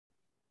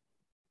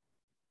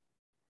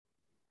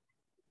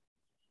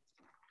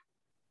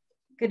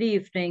Good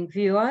evening,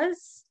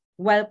 viewers.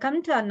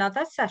 Welcome to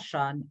another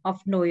session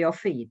of Know Your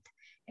Faith.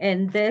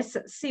 In this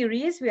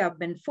series, we have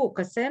been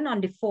focusing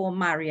on the 4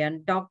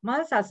 Marian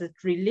dogmas as it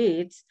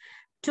relates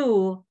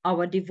to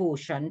our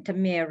devotion to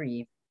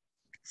Mary.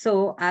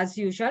 So, as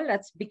usual,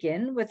 let's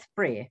begin with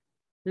prayer.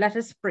 Let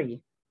us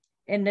pray.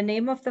 In the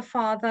name of the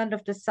Father, and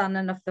of the Son,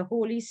 and of the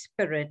Holy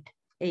Spirit,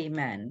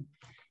 amen.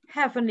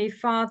 Heavenly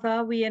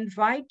Father, we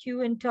invite you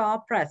into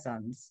our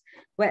presence,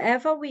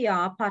 wherever we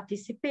are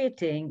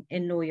participating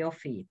in Know Your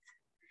Faith.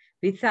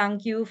 We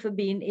thank you for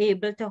being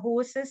able to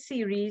host a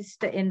series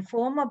to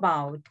inform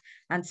about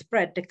and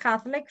spread the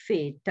Catholic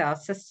faith to our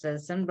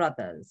sisters and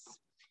brothers.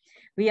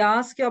 We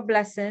ask your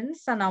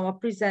blessings on our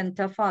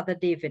presenter, Father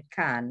David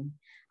Kahn,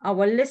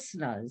 our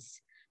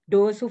listeners,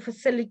 those who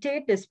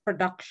facilitate this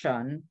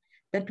production,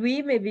 that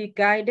we may be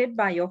guided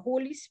by your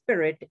Holy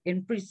Spirit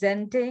in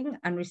presenting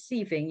and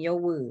receiving your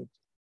word.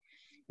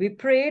 We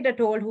pray that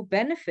all who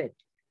benefit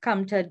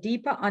come to a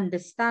deeper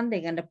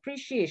understanding and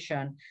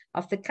appreciation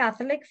of the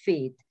Catholic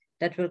faith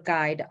that will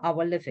guide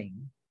our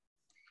living.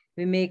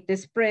 We make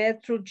this prayer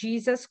through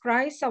Jesus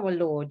Christ, our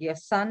Lord, your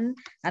Son,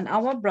 and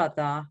our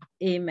brother.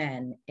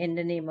 Amen. In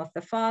the name of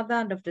the Father,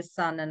 and of the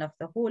Son, and of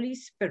the Holy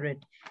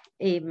Spirit.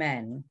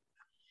 Amen.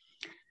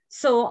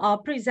 So our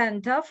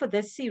presenter for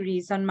this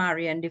series on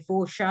Marian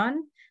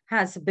devotion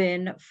has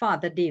been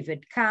Father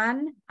David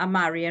Kahn, a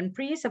Marian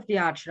priest of the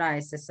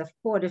Archdiocese of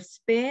Port of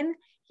Spain.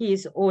 He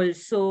is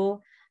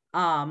also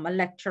a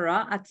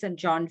lecturer at St.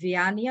 John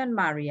Vianney on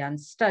Marian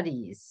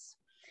studies.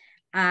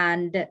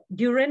 And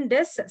during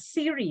this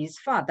series,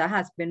 Father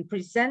has been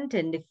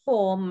presenting the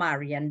 4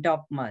 Marian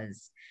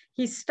dogmas.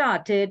 He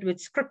started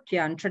with scripture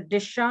and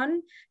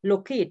tradition,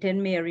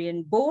 locating Mary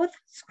in both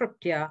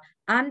scripture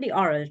and the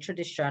oral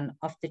tradition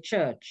of the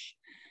church.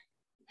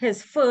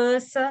 His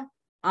first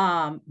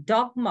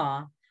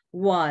dogma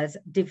was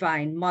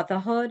divine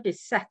motherhood. The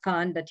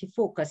second that he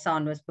focused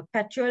on was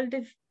perpetual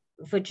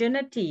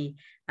virginity.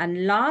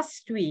 And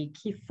last week,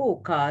 he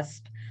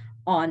focused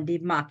on the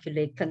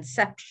Immaculate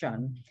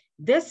Conception.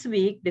 This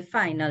week, the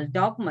final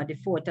dogma, the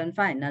 4th and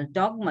final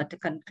dogma to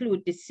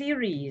conclude the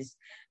series,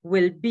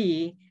 will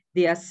be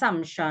the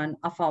Assumption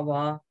of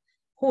our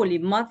Holy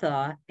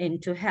Mother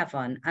into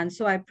heaven. And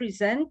so I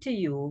present to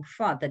you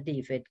Father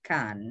David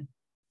Kahn.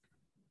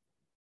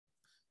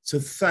 So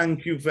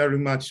thank you very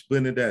much,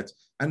 Bernadette,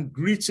 and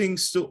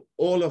greetings to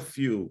all of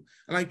you.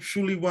 And I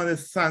truly want to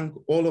thank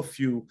all of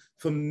you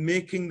for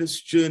making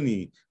this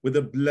journey with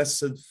the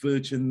Blessed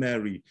Virgin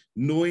Mary,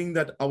 knowing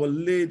that Our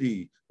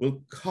Lady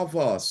will cover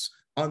us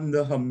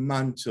under her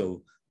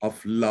mantle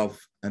of love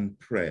and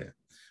prayer.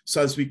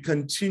 So as we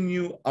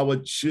continue our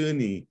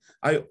journey,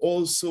 I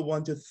also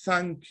want to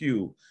thank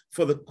you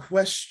for the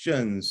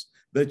questions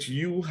that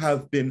you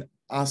have been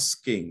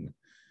asking.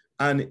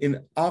 And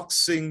in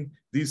asking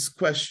these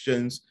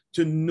questions,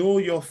 to know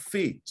your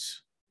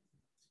faith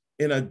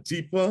in a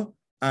deeper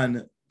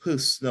and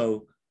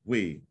personal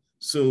way.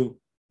 So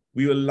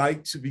we would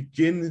like to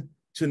begin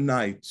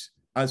tonight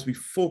as we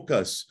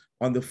focus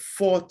on the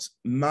 4th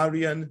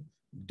Marian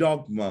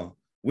dogma,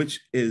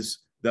 which is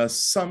the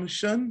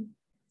Assumption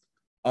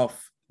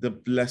of the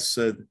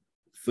Blessed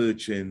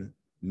Virgin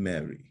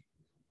Mary.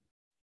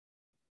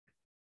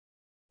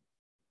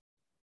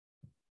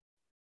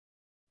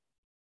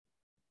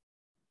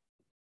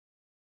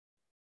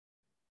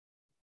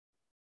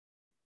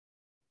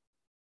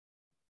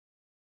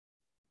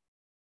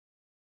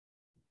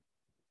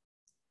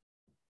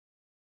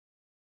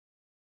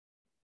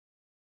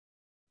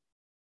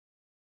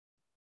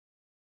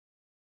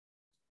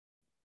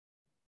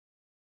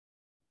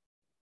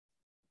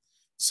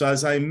 So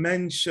as I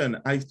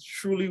mentioned, I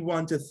truly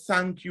want to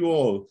thank you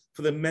all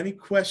for the many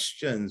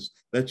questions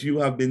that you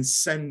have been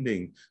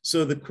sending.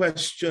 So the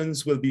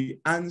questions will be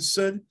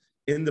answered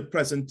in the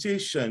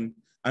presentation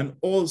and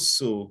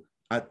also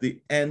at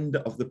the end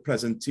of the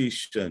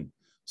presentation.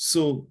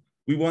 So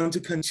we want to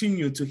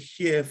continue to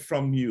hear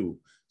from you.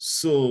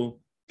 So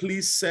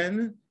please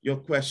send your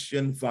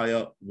question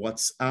via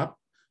WhatsApp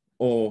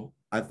or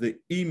at the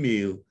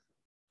email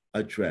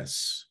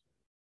address.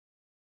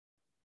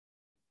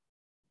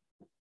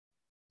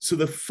 So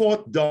the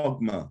 4th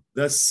dogma,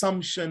 the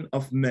Assumption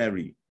of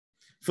Mary.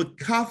 For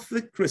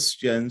Catholic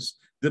Christians,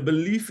 the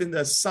belief in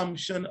the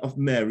Assumption of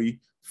Mary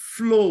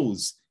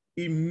flows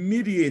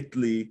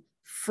immediately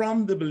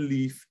from the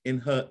belief in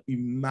her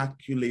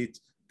Immaculate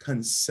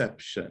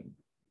Conception.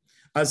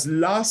 As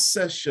last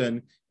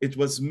session, it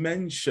was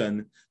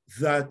mentioned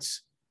that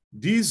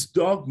these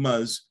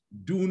dogmas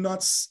do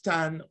not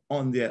stand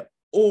on their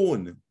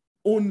own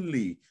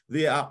only.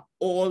 They are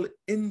all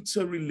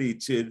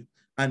interrelated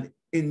and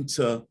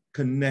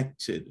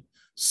interconnected.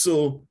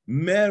 So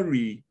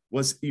Mary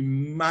was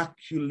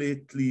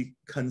immaculately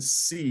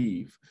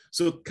conceived.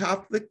 So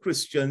Catholic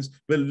Christians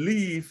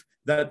believe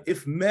that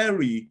if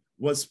Mary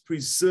was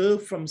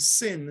preserved from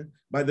sin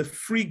by the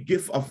free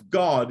gift of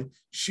God,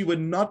 she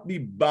would not be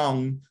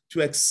bound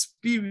to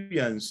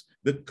experience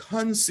the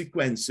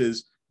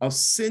consequences of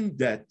sin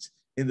debt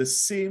in the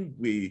same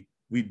way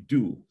we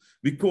do.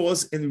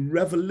 Because in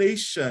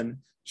Revelation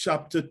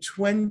chapter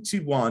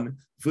 21,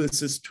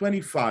 verses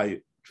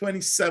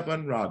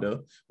 27 rather,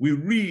 we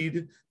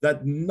read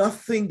that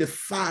nothing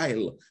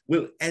defile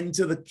will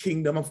enter the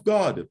kingdom of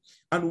God.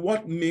 And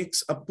what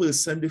makes a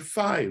person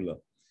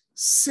defile?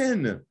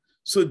 Sin.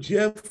 So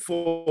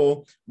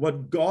therefore,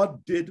 what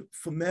God did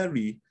for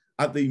Mary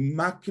at the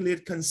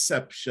Immaculate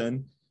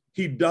Conception,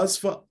 he does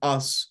for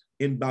us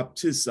in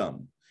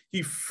baptism.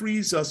 He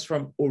frees us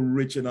from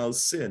original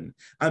sin.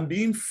 And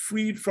being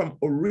freed from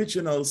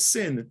original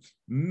sin,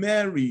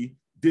 Mary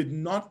did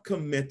not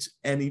commit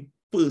any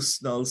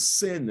personal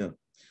sin.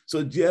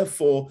 So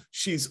therefore,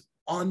 she's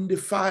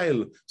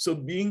undefiled. So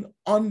being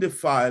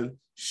undefiled,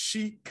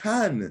 she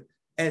can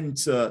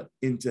enter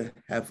into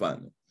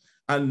heaven.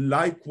 And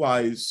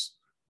likewise,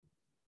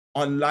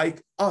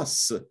 unlike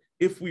us,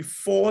 if we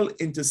fall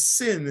into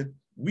sin,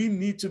 we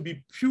need to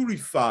be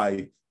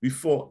purified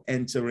before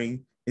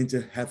entering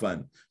into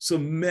heaven. So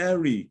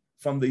Mary,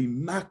 from the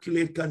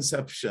Immaculate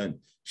Conception,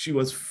 she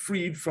was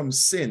freed from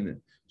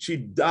sin. She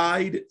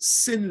died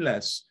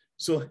sinless.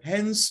 So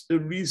hence the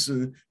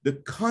reason, the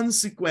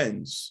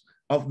consequence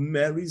of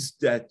Mary's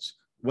death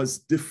was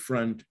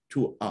different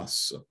to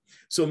us.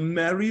 So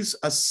Mary's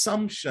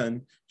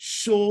Assumption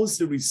shows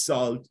the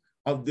result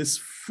of this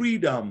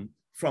freedom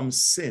from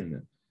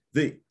sin,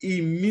 the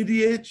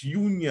immediate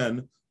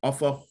union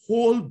of a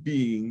whole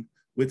being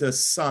with her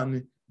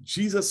Son,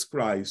 Jesus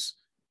Christ,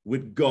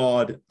 with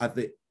God at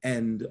the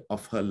end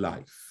of her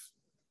life.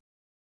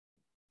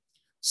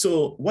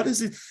 So what is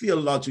the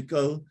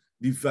theological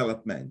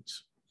development?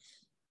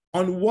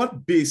 On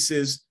what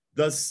basis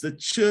does the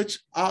church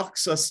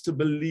ask us to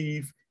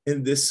believe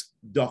in this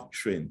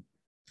doctrine?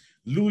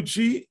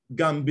 Luigi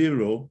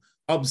Gambiro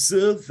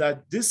observed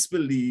that this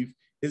belief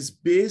is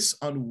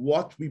based on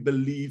what we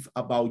believe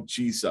about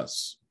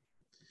Jesus.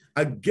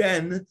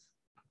 Again,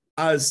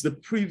 as the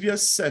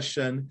previous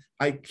session,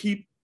 I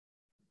keep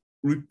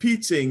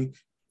repeating,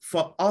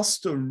 for us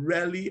to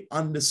really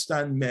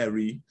understand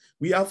Mary,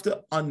 we have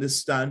to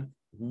understand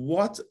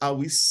what are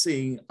we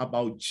saying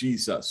about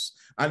Jesus.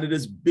 And it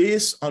is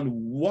based on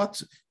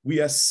what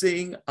we are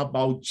saying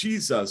about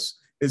Jesus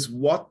is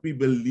what we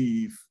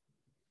believe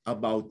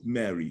about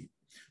Mary.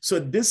 So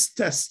this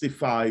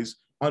testifies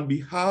on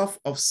behalf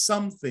of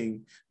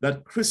something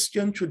that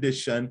Christian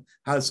tradition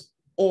has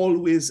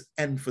always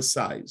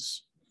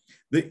emphasized: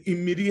 the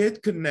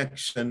immediate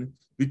connection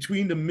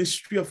between the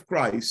mystery of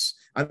Christ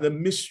and the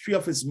mystery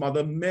of his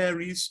mother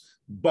Mary's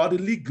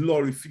bodily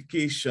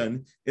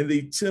glorification in the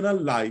eternal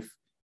life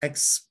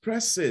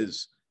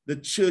expresses the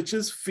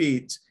church's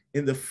faith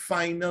in the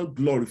final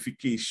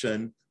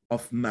glorification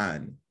of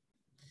man.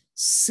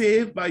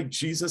 Saved by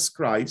Jesus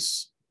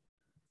Christ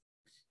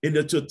in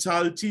the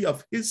totality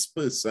of his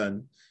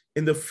person,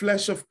 in the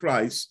flesh of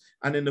Christ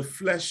and in the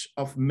flesh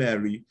of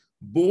Mary,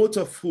 both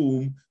of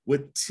whom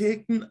were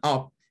taken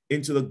up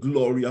into the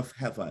glory of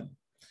heaven.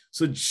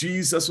 So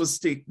Jesus was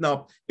taken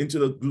up into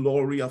the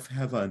glory of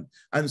heaven.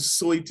 And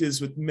so it is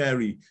with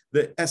Mary.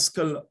 The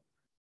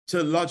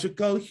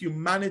eschatological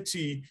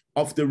humanity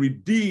of the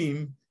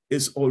redeemed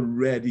is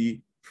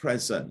already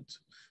present.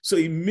 So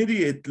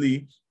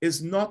immediately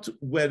is not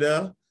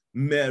whether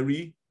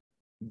Mary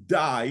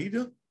died,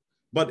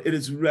 but it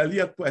is really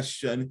a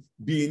question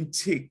being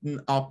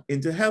taken up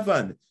into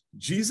heaven.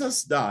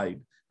 Jesus died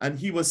and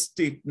he was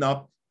taken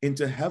up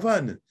into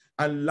heaven.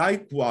 And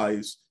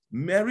likewise,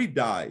 Mary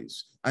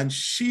dies and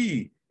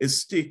she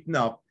is taken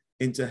up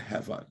into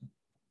heaven.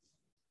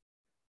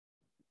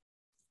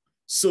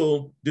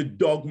 So the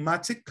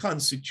dogmatic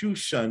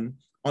constitution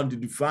on the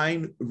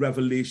divine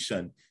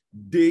revelation,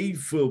 Dei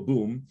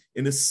Verbum,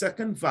 in the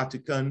Second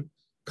Vatican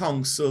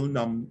Council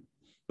number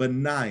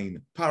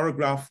 9,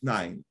 paragraph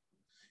 9,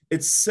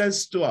 it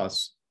says to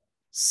us,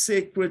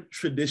 sacred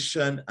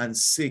tradition and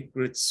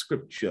sacred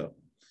scripture.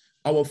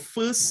 Our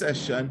first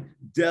session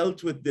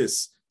dealt with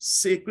this,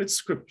 sacred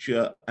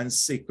scripture and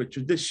sacred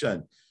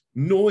tradition,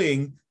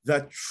 knowing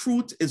that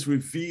truth is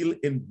revealed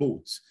in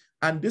both.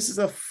 And this is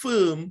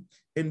affirmed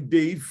in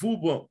Dei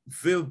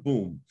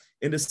Verbum,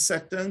 in the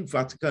Second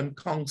Vatican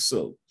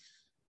Council.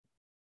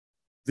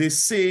 They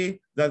say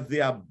that they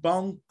are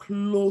bound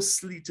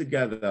closely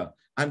together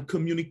and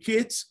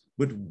communicate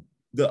with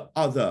the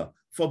other,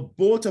 for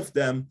both of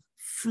them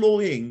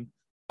flowing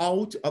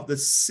out of the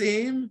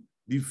same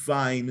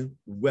divine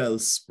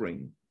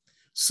wellspring.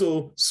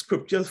 So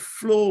scripture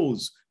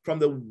flows from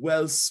the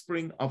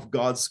wellspring of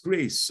God's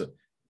grace.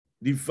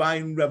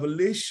 Divine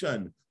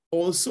revelation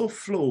also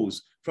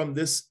flows from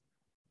this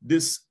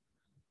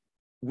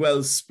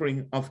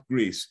wellspring of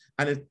grace,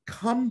 and it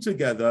comes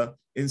together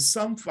in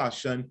some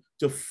fashion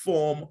to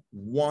form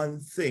one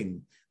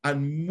thing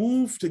and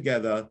move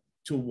together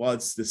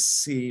towards the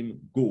same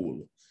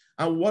goal.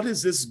 And what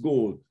is this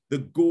goal? The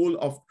goal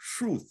of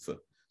truth.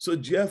 So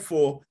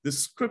therefore, the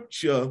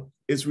scripture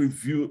is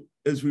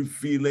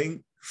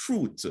revealing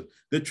truth.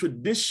 The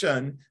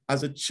tradition,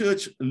 as a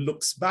church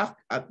looks back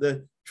at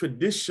the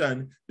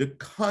tradition, the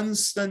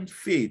constant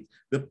faith,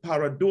 the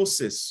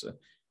paradosis,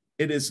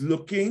 it is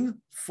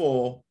looking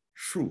for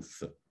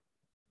truth.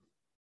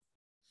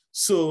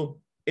 So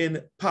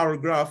in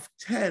paragraph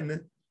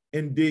 10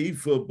 in Dei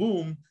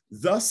Verbum,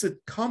 thus it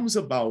comes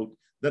about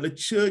that a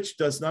church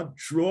does not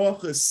draw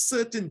her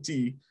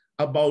certainty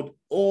about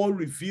all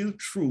revealed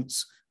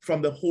truths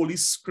from the Holy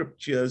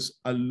Scriptures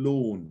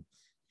alone.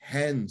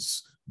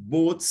 Hence,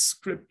 both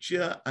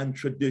Scripture and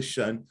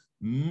tradition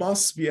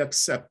must be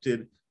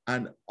accepted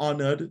and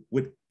honored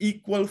with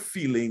equal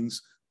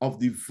feelings of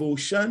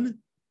devotion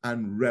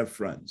and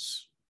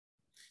reverence.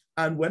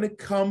 And when it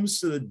comes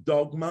to the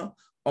dogma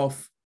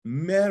of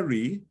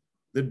Mary,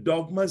 the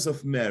dogmas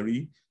of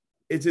Mary,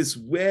 it is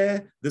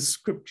where the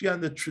Scripture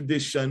and the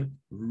tradition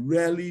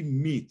really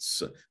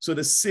meets. So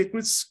the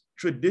sacred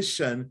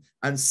tradition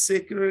and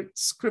sacred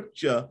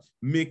Scripture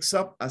makes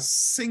up a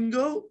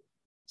single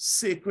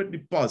sacred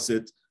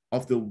deposit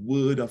of the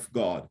Word of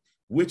God,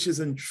 which is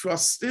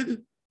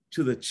entrusted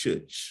to the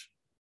church.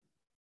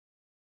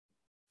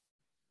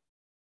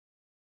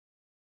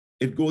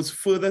 It goes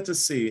further to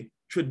say,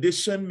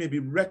 tradition may be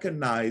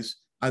recognized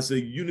as a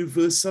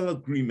universal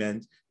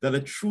agreement that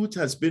a truth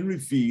has been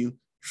revealed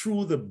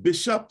through the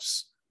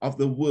bishops of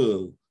the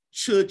world,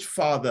 church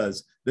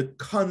fathers, the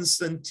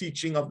constant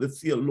teaching of the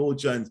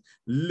theologians,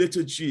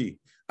 liturgy,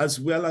 as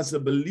well as the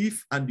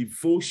belief and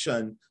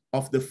devotion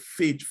of the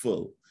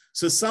faithful.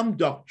 So some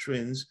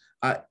doctrines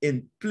are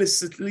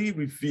implicitly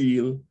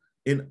revealed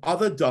in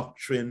other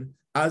doctrine,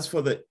 as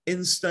for the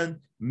instant,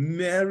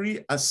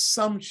 Mary's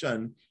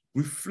assumption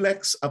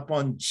reflects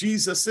upon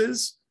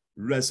Jesus's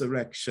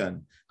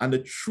resurrection and the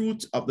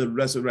truth of the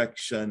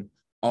resurrection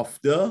of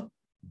the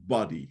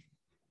body.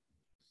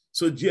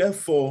 So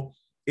therefore,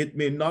 it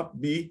may not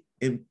be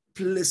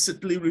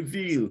implicitly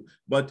revealed,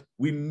 but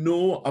we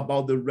know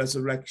about the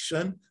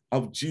resurrection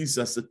of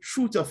Jesus, the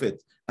truth of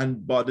it,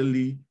 and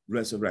bodily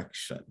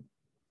resurrection.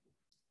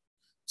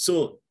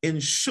 So in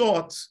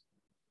short,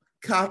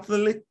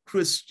 Catholic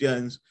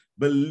Christians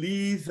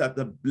believe that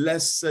the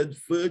Blessed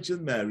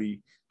Virgin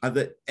Mary, at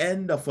the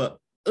end of her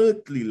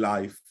earthly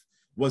life,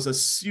 was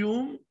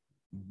assumed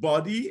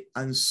body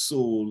and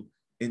soul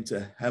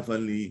into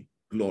heavenly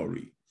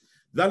glory.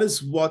 That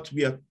is what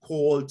we are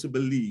called to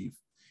believe.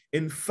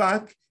 In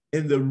fact,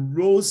 in the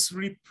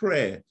Rosary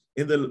prayer,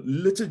 in the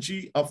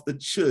liturgy of the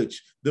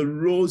church, the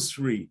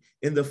Rosary,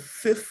 in the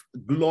fifth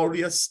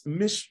glorious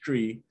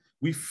mystery,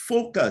 we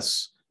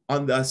focus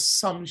on the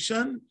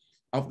Assumption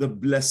of the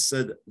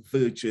Blessed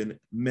Virgin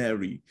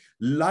Mary.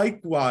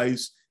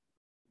 Likewise,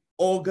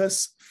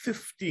 August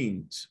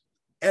 15th,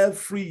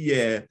 every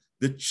year,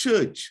 the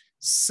church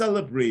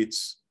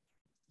celebrates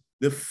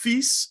the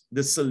feast,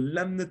 the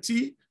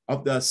solemnity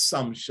of the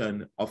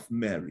Assumption of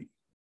Mary.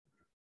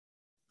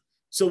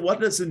 So what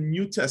does the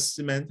New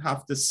Testament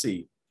have to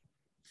say?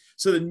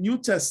 So the New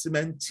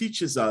Testament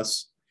teaches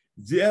us,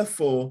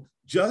 therefore,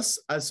 just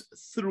as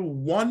through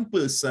one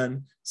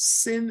person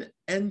sin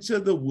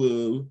entered the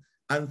world,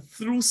 and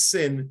through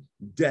sin,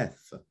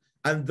 death,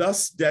 and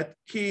thus death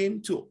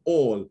came to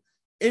all,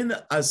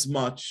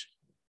 inasmuch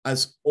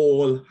as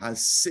all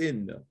has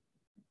sinned.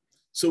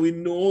 So we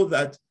know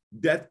that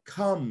death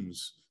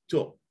comes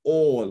to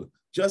all,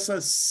 just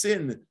as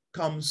sin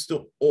comes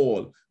to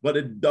all, but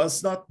it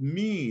does not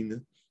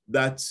mean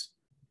that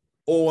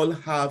all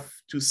have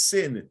to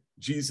sin.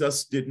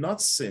 Jesus did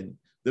not sin.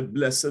 The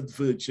Blessed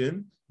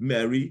Virgin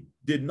Mary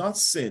did not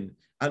sin.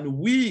 And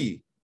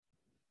we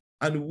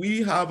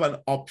have an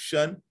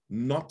option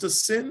not to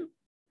sin,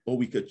 or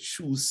we could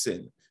choose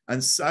sin.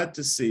 And sad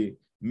to say,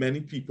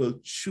 many people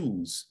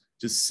choose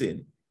to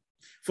sin.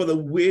 For the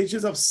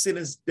wages of sin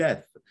is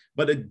death,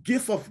 but the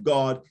gift of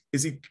God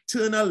is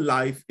eternal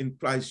life in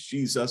Christ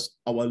Jesus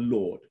our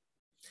Lord.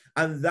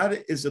 And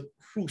that is a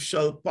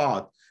crucial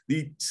part.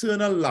 The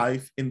eternal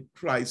life in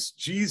Christ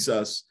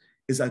Jesus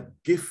is a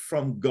gift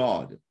from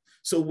God.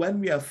 So when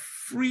we are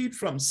freed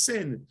from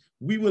sin,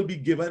 we will be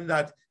given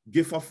that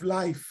gift of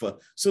life.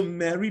 So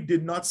Mary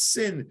did not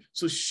sin,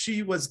 so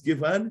she was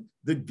given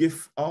the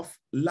gift of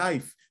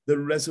life, the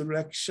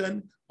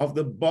resurrection of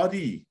the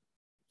body.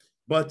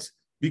 But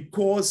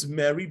because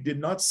Mary did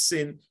not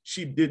sin,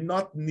 she did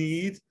not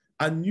need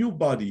a new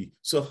body.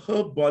 So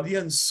her body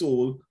and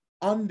soul,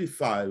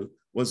 undefiled,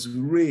 was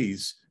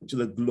raised to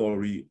the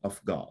glory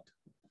of God.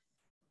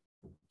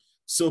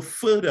 So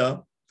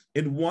further,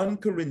 in 1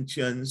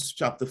 Corinthians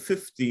chapter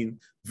 15,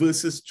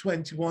 verses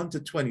 21 to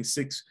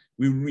 26,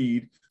 we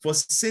read, "For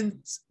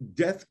since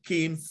death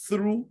came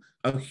through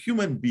a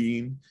human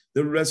being,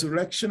 the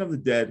resurrection of the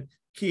dead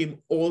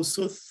came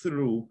also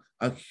through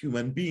a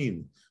human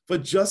being. For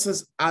just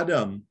as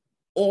Adam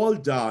all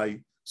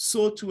die,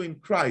 so too in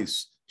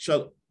Christ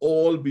shall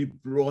all be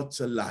brought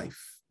to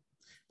life,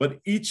 but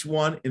each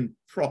one in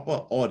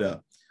proper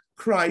order.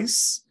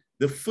 Christ,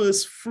 the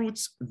first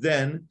fruits,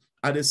 then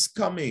at his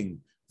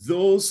coming,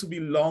 those who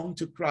belong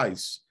to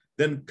Christ.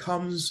 Then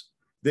comes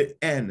the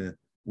end,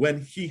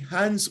 when he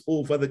hands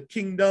over the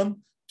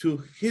kingdom to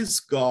his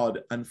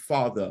God and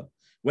Father,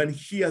 when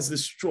he has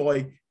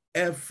destroyed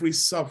every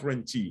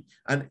sovereignty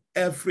and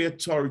every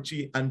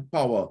authority and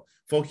power,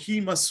 for he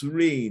must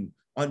reign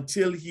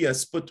until he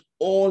has put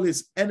all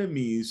his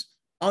enemies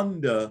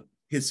under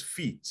his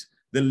feet.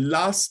 The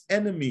last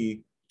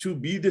enemy to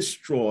be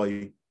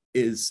destroyed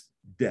is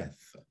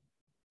death.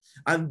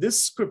 And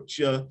this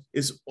scripture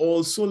is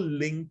also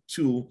linked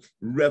to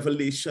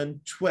Revelation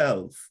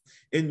 12.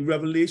 In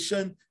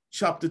Revelation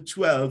chapter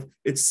 12,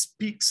 it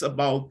speaks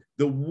about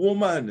the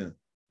woman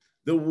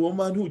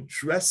who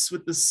dressed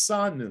with the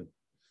sun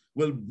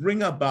will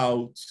bring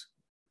about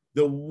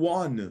the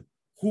one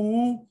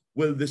who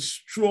will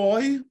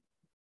destroy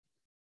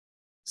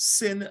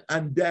sin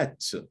and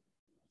death.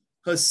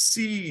 Her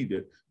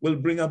seed will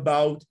bring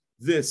about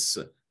this,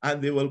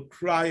 and they will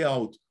cry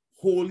out,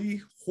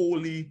 "Holy,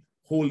 holy,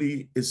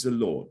 holy is the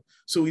Lord."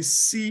 So we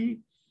see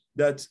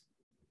that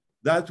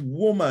that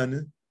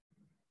woman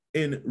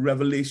in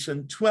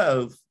Revelation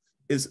 12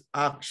 is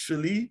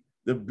actually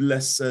the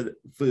Blessed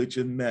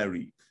Virgin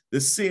Mary,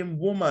 the same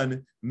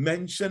woman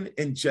mentioned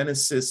in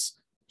Genesis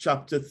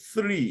chapter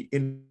 3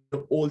 in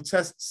the Old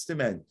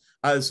Testament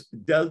as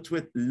dealt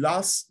with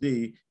last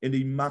day in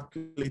the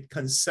Immaculate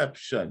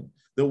Conception,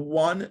 the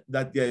one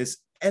that there is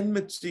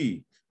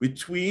enmity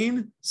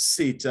between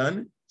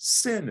Satan,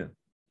 sin.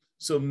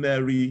 So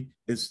Mary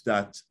is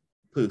that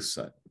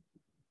person.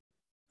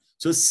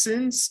 So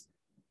since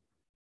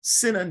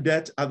sin and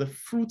death are the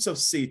fruits of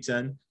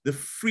Satan, the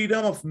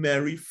freedom of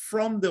Mary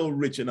from the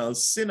original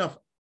sin of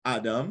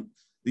Adam,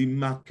 the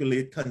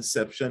Immaculate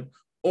Conception,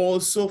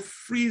 also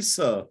frees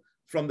her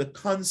from the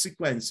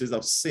consequences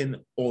of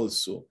sin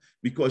also,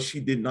 because she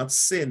did not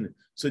sin.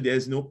 So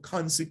there's no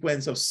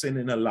consequence of sin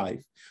in her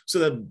life. So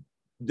that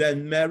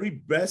then Mary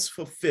best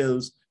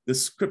fulfills the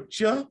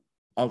scripture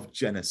of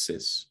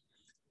Genesis.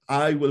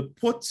 I will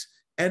put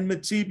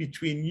enmity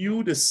between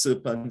you, the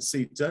serpent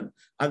Satan,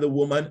 and the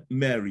woman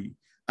Mary,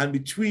 and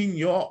between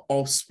your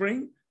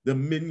offspring, the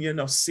minion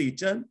of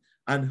Satan,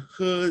 and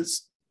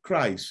hers,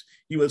 Christ.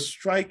 He will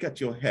strike at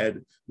your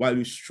head while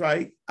you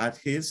strike at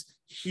his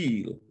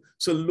heel.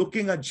 So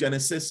looking at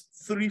Genesis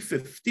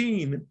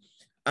 3:15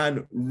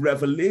 and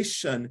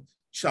Revelation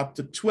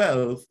chapter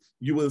 12,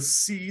 you will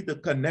see the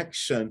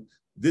connection.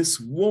 This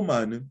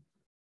woman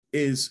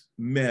is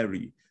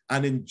Mary.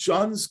 And in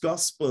John's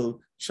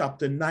Gospel,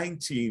 chapter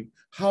 19,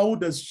 how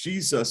does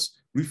Jesus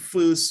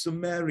refers to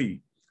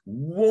Mary?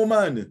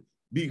 Woman,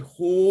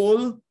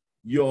 behold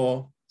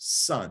your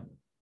son,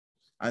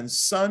 and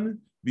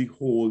son,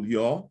 behold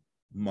your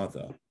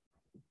mother.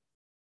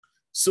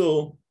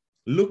 So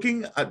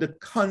looking at the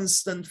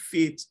constant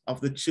fate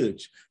of the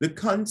church, the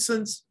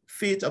constant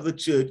fate of the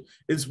church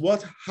is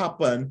what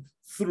happened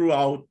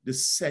throughout the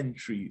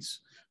centuries.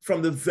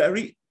 From the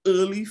very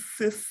early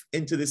 5th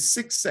into the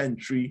 6th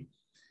century,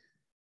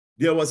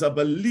 there was a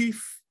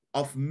belief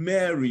of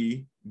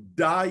Mary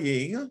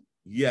dying,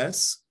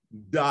 yes,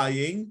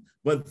 dying,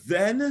 but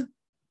then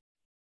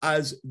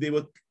as they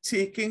were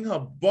taking her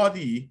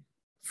body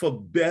for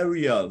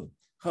burial,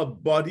 her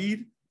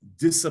body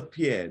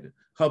disappeared.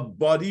 Her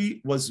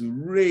body was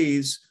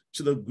raised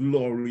to the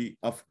glory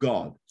of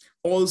God.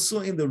 Also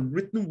in the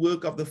written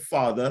work of the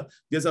Father,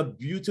 there's a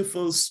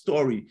beautiful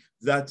story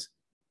that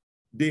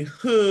they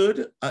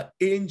heard an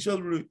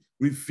angel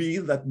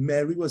reveal that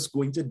Mary was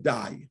going to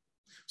die.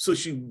 So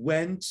she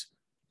went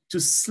to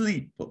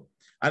sleep.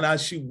 And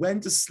as she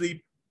went to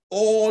sleep,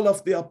 all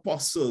of the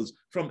apostles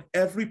from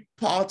every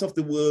part of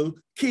the world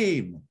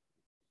came.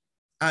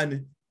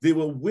 And they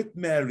were with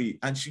Mary,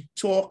 and she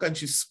talked and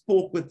she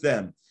spoke with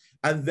them.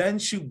 And then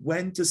she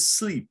went to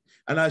sleep.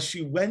 And as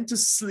she went to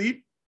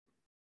sleep,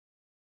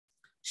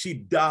 she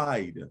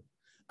died.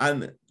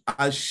 And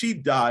as she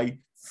died,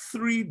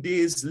 3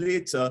 days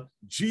later,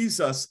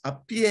 Jesus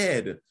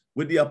appeared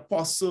with the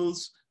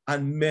apostles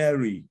and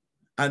Mary.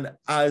 And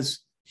as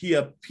he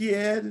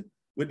appeared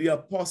with the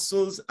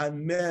apostles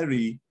and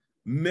Mary,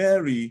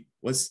 Mary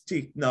was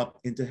taken up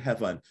into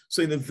heaven.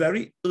 So in the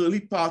very early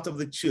part of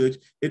the church,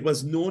 it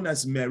was known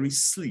as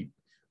Mary's sleep.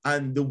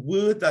 And the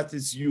word that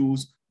is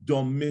used,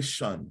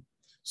 dormition.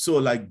 So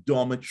like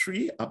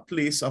dormitory, a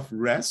place of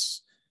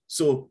rest.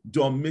 So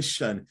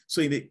dormition.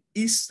 So in the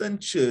Eastern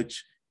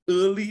church,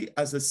 early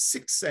as the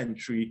 6th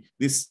century,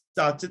 they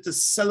started to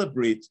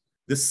celebrate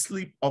the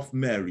sleep of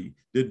Mary,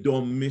 the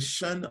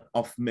dormition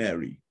of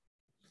Mary.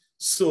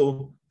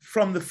 So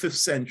from the 5th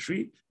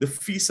century, the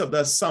Feast of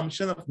the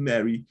Assumption of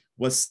Mary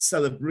was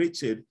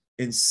celebrated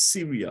in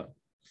Syria.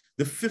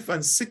 The 5th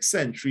and 6th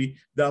century,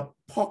 the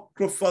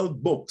apocryphal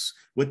books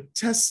were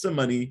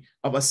testimony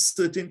of a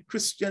certain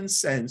Christian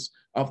sense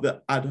of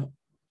the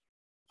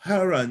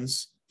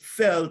adherents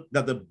felt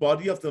that the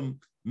body of the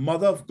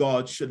Mother of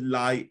God should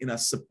lie in a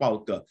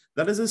sepulchre.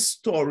 That is a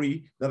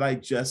story that I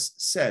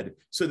just said.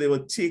 So they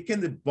were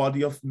taking the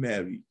body of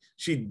Mary.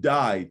 She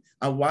died.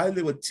 And while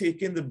they were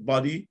taking the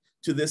body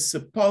to this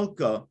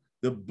sepulchre,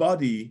 the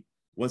body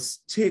was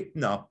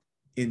taken up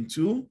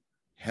into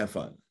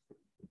heaven.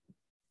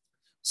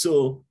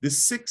 So the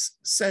 6th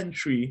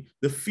century,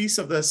 the Feast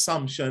of the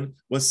Assumption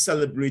was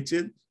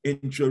celebrated in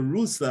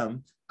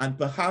Jerusalem and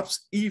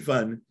perhaps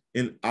even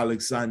in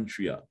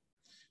Alexandria.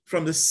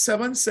 From the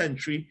 7th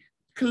century,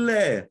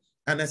 clear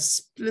and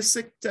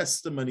explicit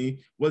testimony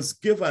was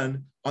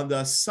given on the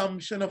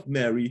Assumption of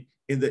Mary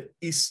in the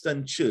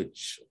Eastern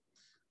Church.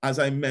 As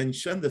I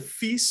mentioned, the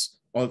Feast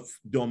of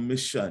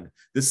Domitian.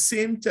 The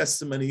same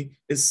testimony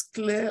is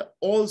clear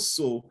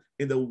also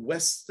in the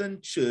Western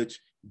Church,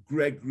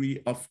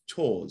 Gregory of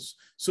Tours.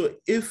 So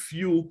if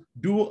you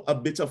do a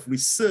bit of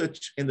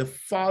research in the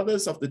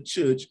fathers of the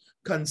church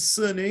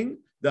concerning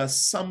the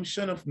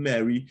Assumption of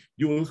Mary,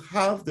 you will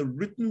have the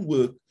written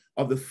work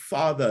of the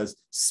fathers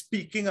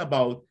speaking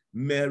about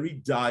Mary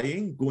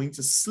dying, going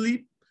to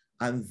sleep,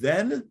 and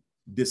then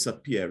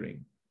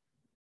disappearing.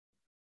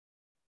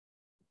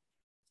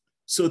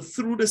 So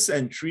through the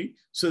century,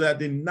 so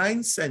that in the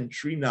 9th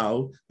century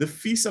now, the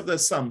Feast of the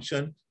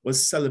Assumption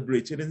was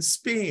celebrated in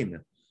Spain.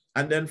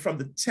 And then from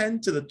the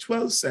 10th to the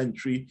 12th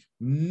century,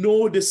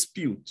 no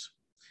dispute.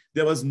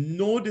 There was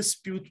no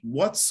dispute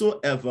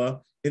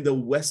whatsoever in the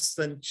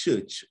Western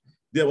Church.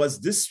 There was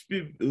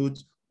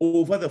dispute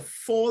over the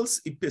false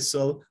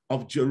epistle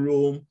of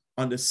Jerome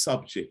on the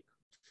subject.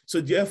 So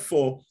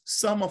therefore,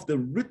 some of the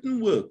written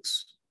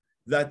works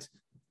that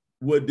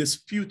were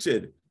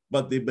disputed,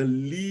 but they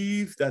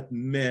believed that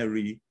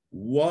Mary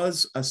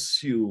was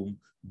assumed,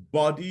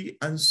 body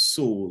and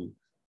soul,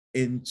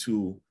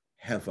 into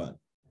heaven.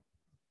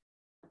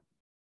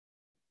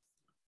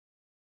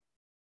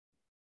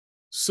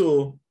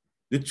 So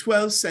the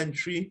 12th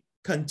century,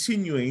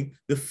 continuing,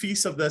 the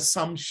Feast of the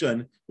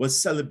Assumption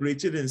was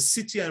celebrated in the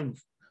city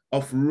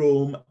of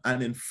Rome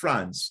and in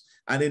France.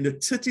 And in the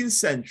 13th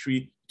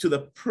century to the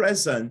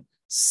present,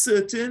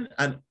 certain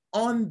and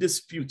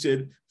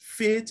undisputed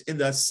faith in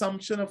the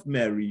Assumption of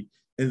Mary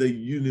in the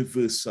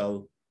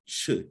universal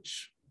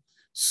church.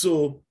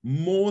 So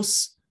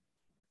most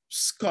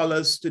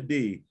scholars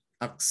today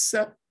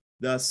accept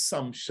the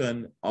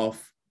Assumption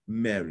of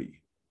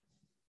Mary.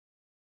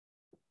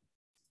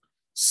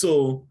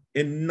 So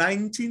in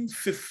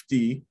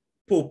 1950,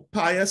 Pope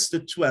Pius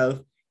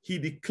XII, he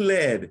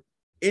declared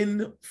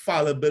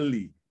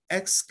infallibly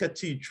ex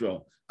cathedra.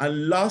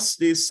 And last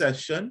day's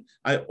session,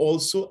 I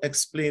also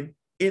explained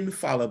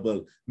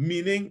infallible,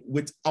 meaning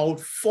without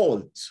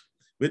fault.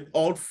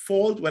 Without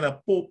fault, when a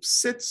pope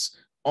sits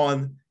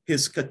on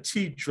his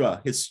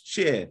cathedra, his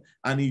chair,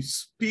 and he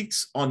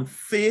speaks on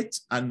faith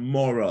and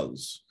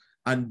morals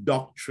and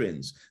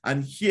doctrines.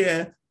 And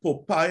here,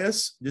 Pope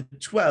Pius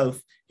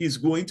XII, he's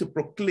going to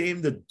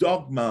proclaim the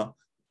dogma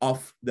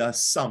of the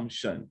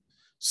Assumption.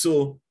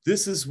 So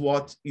this is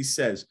what he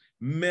says: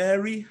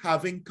 Mary,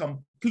 having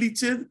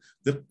completed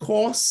the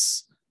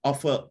course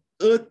of her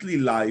earthly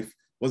life,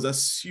 was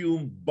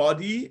assumed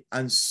body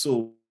and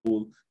soul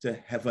to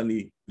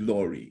heavenly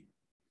glory.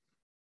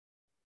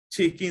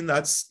 Taking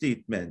that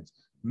statement,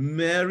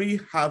 Mary,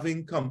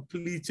 having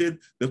completed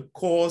the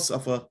course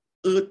of her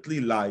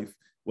earthly life,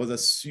 was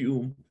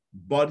assumed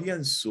body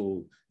and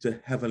soul to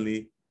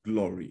heavenly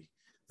glory.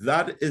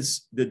 That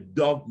is the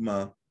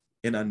dogma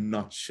in a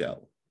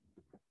nutshell.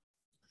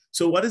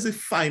 So what is the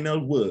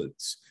final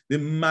words?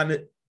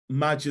 The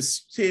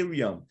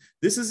magisterium.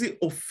 This is the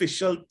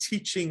official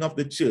teaching of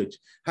the church,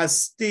 has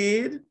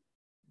stayed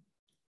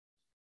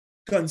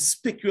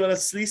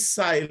conspicuously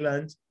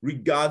silent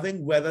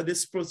regarding whether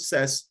this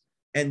process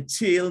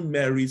entailed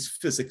Mary's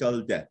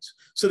physical death.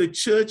 So the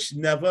church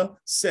never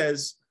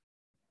says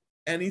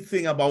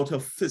anything about her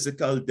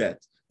physical death.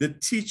 The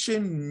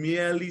teaching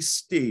merely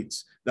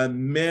states that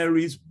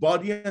Mary's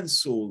body and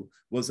soul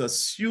was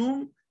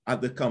assumed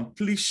at the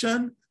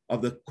completion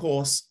of the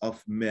course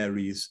of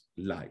Mary's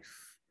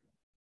life.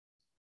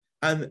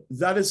 And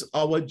that is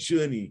our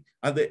journey.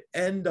 At the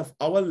end of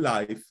our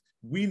life,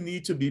 we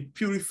need to be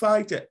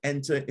purified to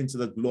enter into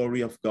the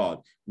glory of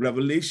God.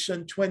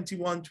 Revelation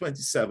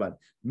 21:27,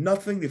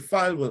 nothing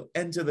defiled will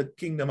enter the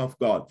kingdom of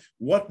God.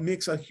 What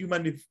makes a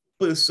human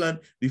person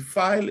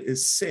defiled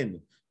is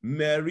sin.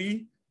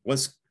 Mary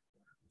was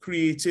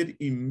created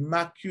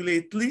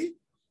immaculately,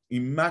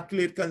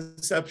 immaculate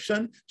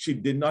conception. She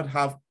did not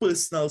have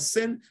personal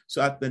sin.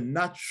 So at the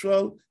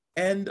natural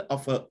end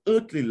of her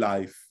earthly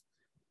life,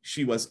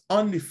 she was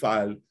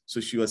undefiled. So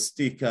she was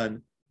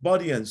taken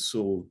body and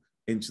soul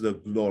into the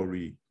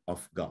glory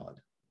of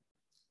God.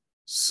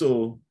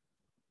 So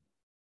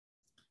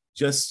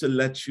just to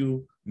let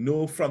you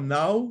know from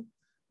now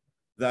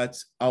that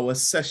our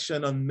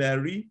session on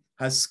Mary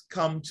has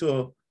come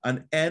to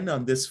an end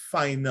on this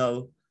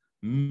final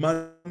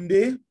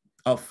Monday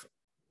of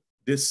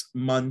this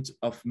month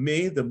of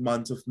May, the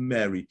month of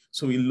Mary.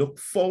 So we look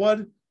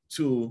forward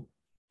to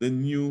the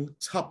new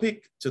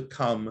topic to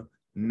come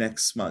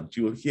next month.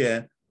 You will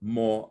hear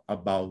more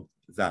about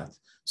that.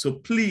 So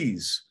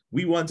please,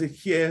 we want to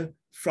hear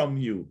from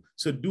you.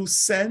 So do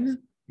send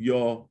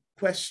your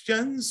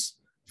questions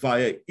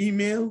via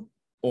email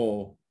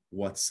or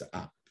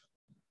WhatsApp.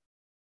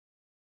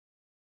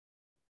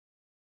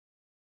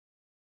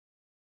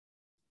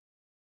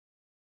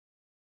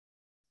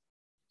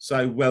 So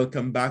I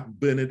welcome back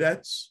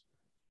Bernadette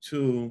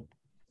to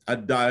a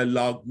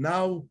dialogue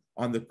now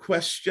on the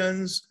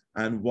questions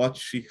and what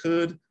she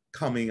heard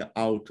coming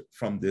out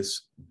from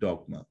this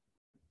dogma.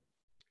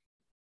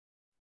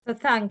 So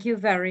thank you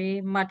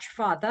very much,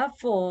 Father,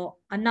 for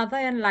another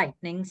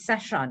enlightening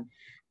session.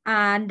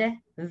 And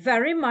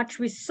very much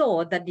we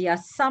saw that the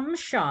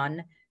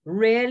Assumption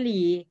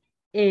really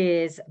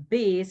is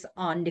based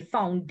on the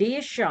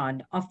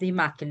foundation of the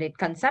Immaculate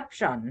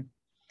Conception.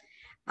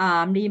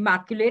 The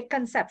Immaculate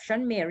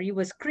Conception, Mary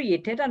was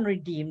created and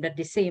redeemed at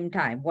the same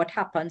time. What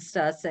happens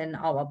to us in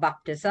our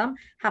baptism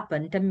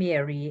happened to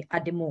Mary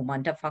at the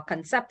moment of her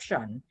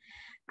conception.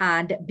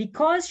 And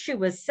because she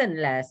was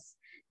sinless,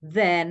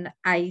 then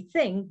I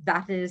think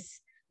that is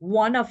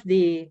one of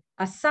the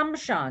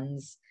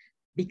assumptions.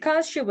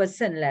 Because she was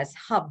sinless,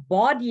 her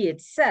body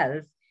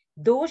itself,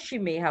 though she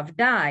may have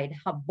died,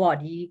 her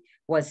body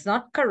was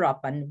not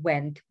corrupt and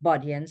went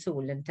body and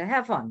soul into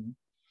heaven.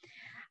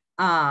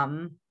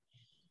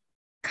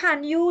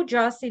 Can you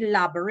just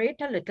elaborate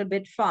a little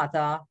bit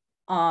further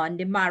on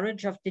the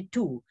marriage of the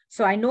two?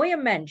 So I know you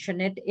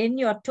mentioned it in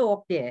your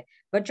talk there,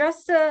 but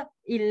just to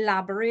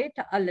elaborate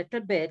a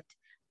little bit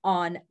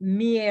on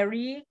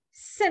Mary,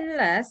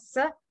 sinless,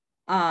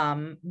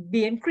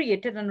 being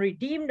created and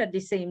redeemed at the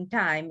same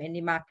time in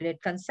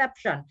Immaculate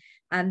Conception.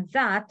 And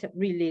that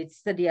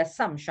relates to the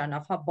assumption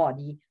of her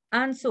body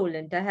and soul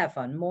into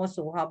heaven, more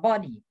so her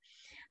body.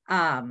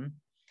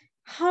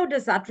 How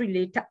does that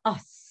relate to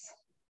us?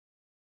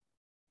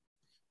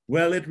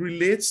 Well, it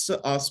relates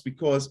to us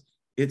because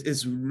it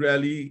is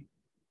really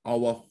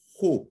our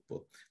hope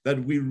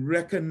that we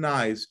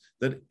recognize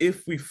that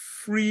if we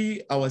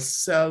free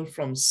ourselves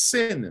from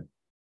sin,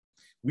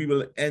 we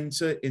will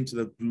enter into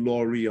the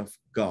glory of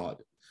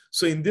God.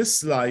 So in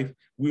this life,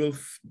 we will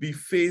be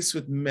faced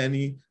with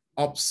many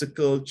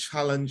obstacles,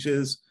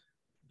 challenges,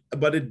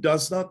 but it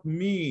does not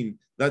mean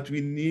that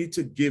we need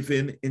to give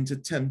in into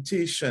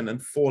temptation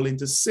and fall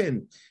into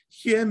sin.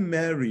 Here,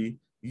 Mary,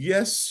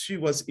 yes, she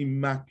was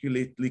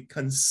immaculately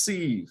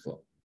conceived,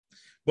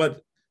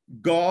 but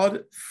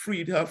God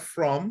freed her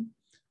from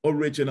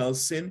original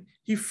sin.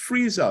 He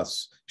frees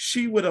us.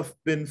 She would have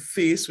been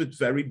faced with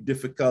very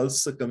difficult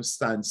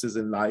circumstances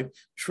in life,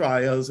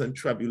 trials and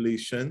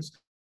tribulations.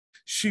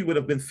 She would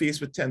have been faced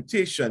with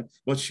temptation,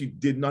 but she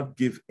did not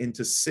give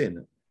into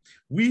sin.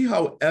 We,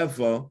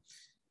 however,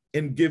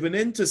 in giving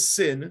into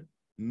sin,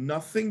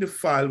 nothing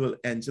defiled will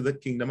enter the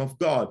kingdom of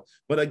God.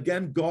 But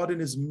again, God in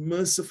his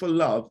merciful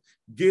love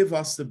gave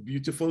us the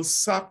beautiful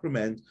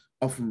sacrament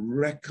of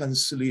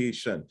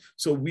reconciliation,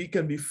 so we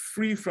can be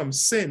free from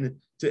sin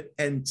to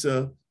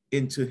enter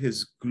into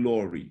his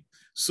glory.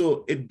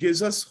 So it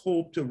gives us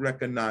hope to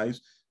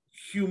recognize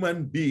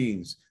human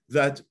beings,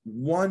 that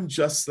one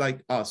just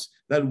like us,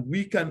 that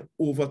we can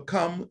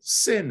overcome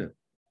sin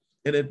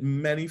in its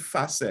many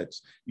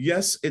facets.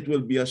 Yes, it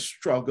will be a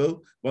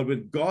struggle, but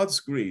with God's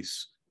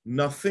grace,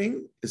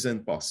 nothing is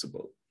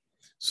impossible.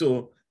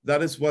 So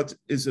that is what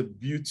is the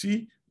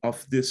beauty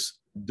of this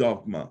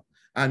dogma.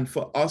 And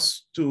for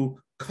us to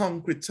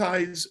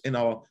concretize in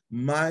our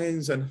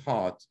minds and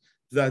heart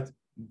that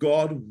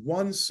God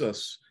wants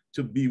us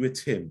to be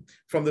with him.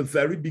 From the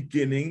very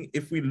beginning,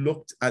 if we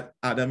looked at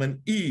Adam and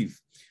Eve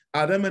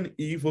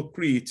were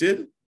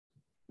created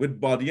with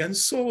body and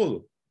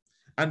soul.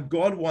 And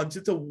God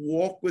wanted to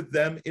walk with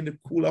them in the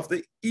cool of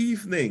the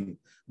evening.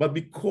 But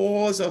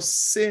because of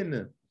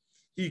sin,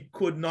 he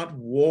could not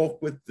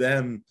walk with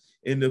them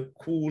in the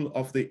cool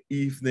of the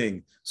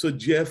evening. So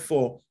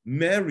therefore,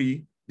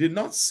 Mary did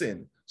not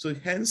sin. So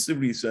hence the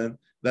reason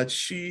that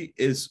she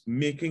is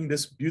making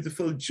this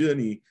beautiful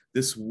journey,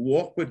 this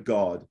walk with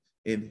God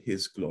in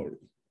his glory.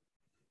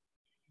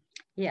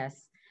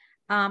 Yes.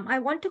 I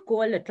want to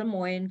go a little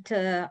more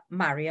into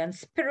Marian's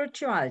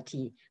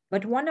spirituality,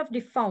 but one of the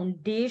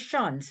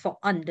foundations for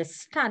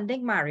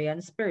understanding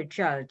Marian's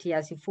spirituality,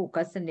 as you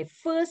focused in the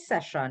first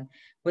session,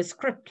 was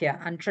scripture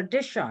and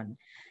tradition.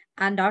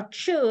 And our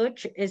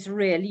church is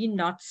really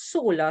not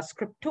sola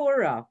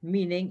scriptura,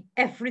 meaning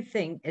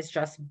everything is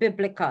just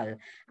biblical.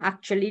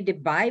 Actually, the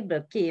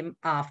Bible came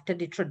after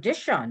the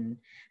tradition,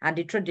 and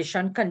the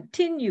tradition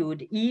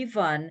continued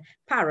even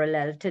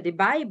parallel to the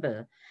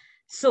Bible.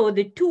 So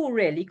the two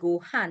really go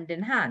hand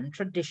in hand,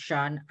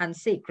 tradition and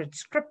sacred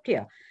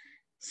scripture.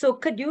 So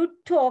could you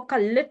talk a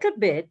little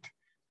bit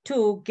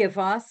to give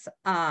us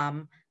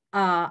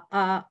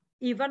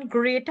even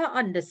greater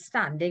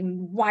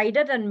understanding,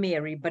 wider than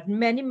Mary, but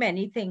many,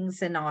 many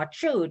things in our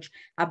church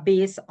are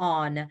based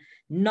on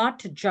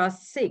not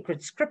just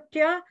sacred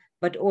scripture,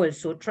 but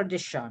also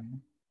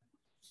tradition.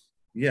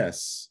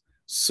 Yes.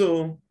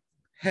 So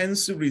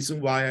hence the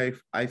reason why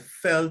I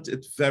felt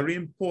it very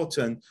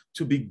important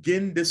to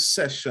begin this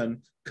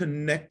session,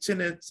 connecting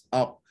it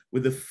up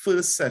with the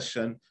first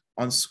session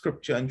on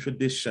scripture and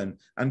tradition,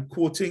 and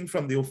quoting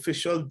from the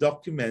official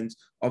document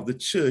of the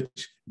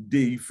church,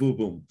 Dei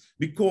Verbum,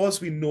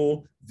 because we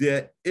know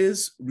there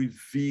is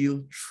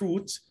revealed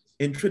truth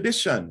in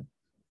tradition.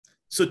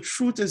 So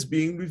truth is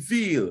being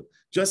revealed,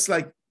 just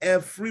like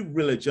every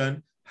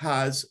religion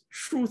has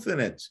truth in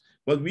it.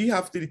 But we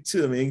have to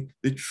determine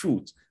the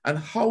truth. And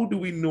how do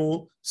we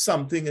know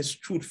something is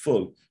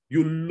truthful?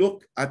 You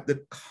look at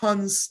the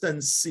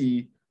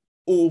constancy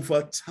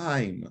over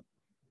time.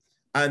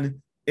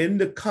 And in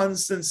the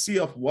constancy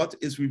of what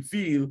is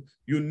revealed,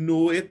 you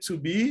know it to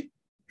be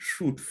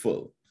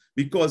truthful,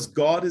 because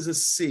God is the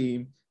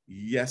same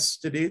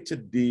yesterday,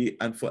 today,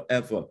 and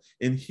forever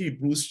in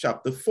Hebrews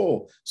chapter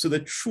 4. So the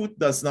truth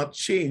does not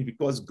change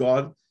because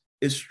God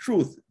is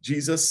truth.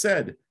 Jesus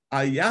said,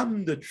 I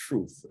am the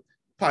truth.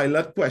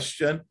 Pilate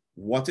questioned,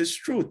 what is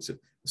truth?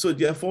 So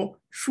therefore,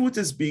 truth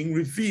is being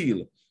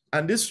revealed.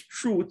 And this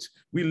truth,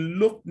 we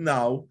look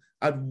now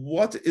at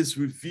what is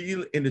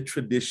revealed in the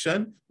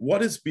tradition,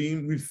 what is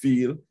being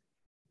revealed.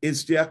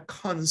 Is there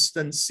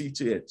constancy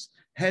to it?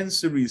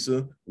 Hence the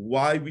reason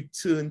why we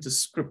turn to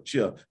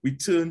scripture. We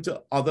turn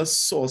to other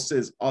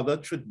sources, other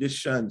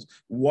traditions.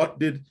 What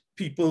did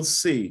people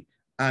say?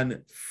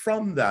 And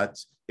from that,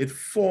 it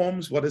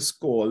forms what is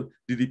called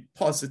the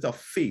deposit of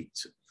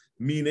faith,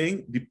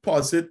 meaning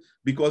deposit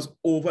because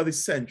over the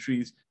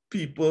centuries,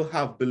 people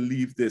have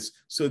believed this.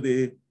 So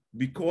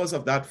because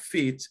of that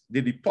faith,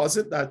 they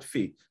deposit that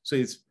faith. So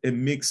it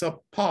makes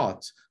up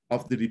part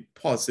of the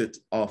deposit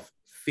of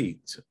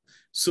faith.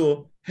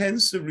 So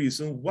hence the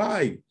reason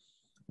why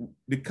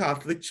the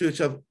Catholic Church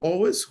have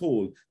always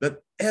held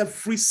that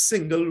every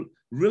single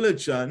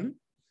religion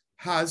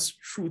has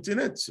truth in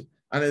it.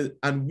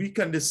 And we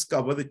can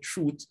discover the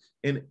truth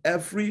in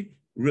every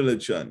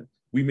religion.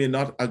 We may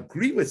not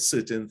agree with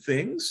certain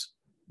things,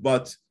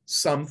 but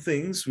some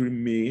things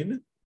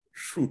remain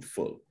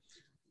truthful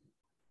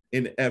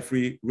in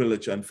every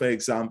religion. For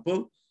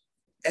example,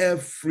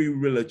 every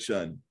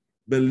religion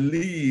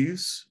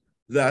believes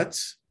that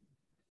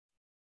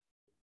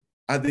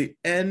at the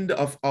end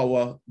of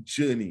our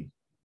journey,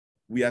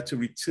 we are to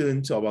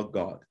return to our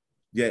God.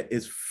 There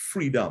is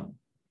freedom.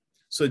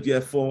 So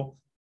therefore,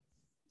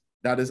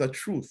 that is a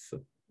truth.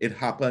 It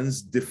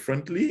happens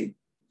differently.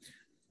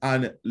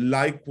 And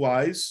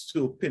likewise,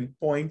 to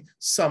pinpoint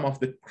some of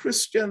the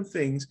Christian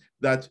things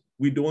that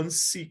we don't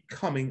see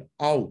coming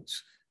out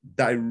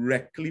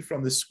directly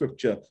from the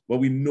scripture, but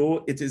we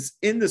know it is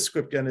in the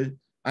scripture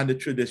and the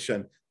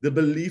tradition, the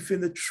belief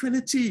in the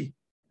Trinity.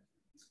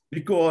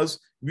 Because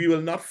we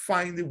will not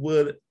find the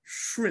word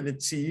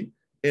Trinity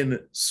in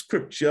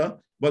scripture,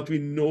 but we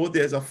know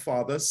there's a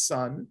Father,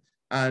 Son,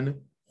 and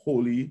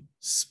Holy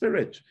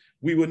Spirit.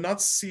 We will not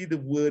see the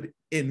word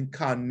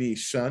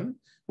incarnation,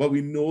 but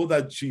we know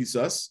that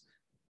Jesus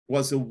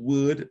was a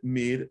word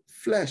made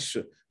flesh.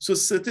 So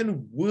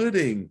certain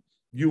wording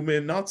you may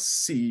not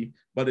see,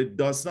 but it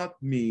does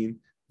not mean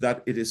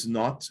that it is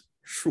not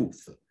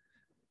truth.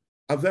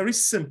 A very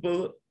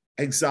simple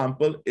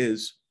example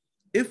is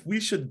if we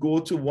should go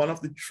to one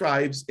of the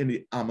tribes in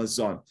the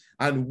Amazon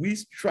and we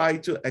try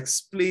to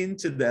explain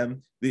to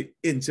them the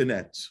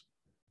internet,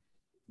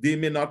 they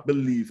may not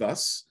believe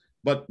us,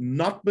 but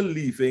not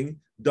believing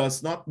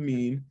does not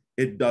mean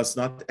it does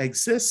not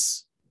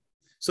exist.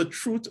 So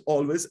truth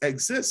always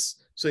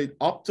exists. So it's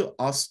up to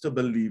us to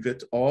believe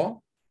it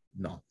or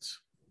not.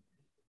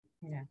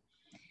 Yeah.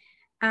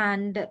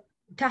 And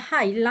to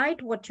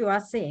highlight what you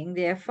are saying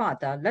there,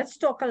 Father, let's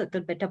talk a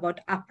little bit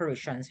about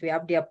apparitions. We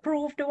have the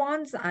approved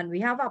ones and we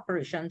have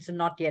apparitions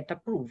not yet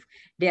approved.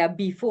 They are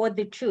before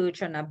the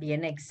church and are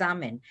being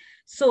examined.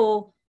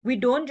 So we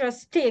don't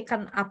just take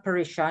an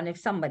apparition if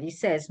somebody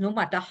says, no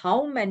matter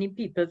how many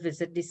people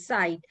visit the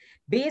site,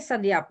 based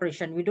on the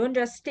apparition, we don't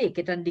just take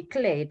it and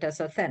declare it as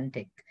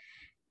authentic.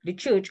 The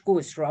church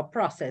goes through a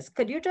process.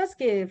 Could you just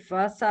give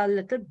us a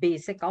little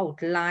basic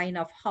outline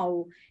of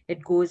how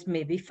it goes,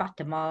 maybe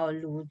Fatima or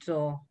Lourdes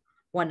or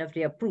one of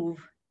the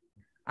approved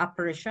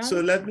apparitions?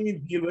 So let me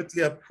deal with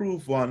the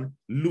approved one,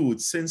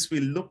 Lourdes, since we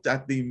looked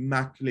at the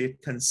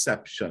Immaculate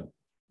Conception.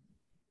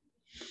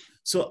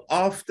 So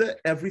after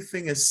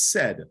everything is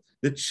said,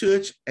 the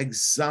church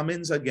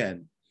examines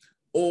again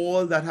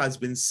all that has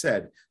been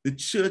said. The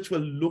church will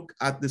look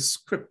at the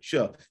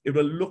scripture. It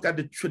will look at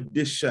the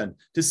tradition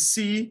to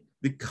see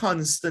the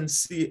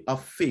constancy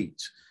of faith.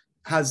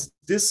 Has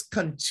this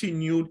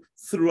continued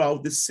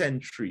throughout the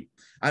century?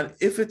 And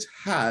if it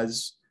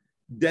has,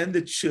 then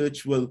the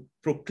church will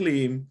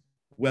proclaim,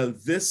 well,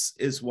 this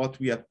is what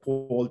we are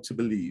called to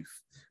believe,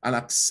 and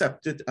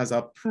accept it as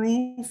a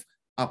proof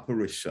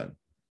apparition.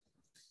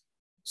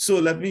 So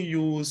let me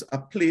use a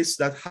place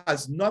that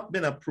has not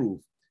been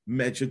approved,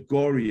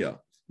 Medjugorje.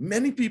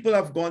 Many people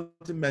have gone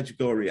to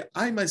Medjugorje.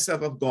 I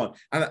myself have gone,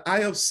 and I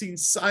have seen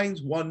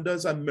signs,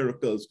 wonders, and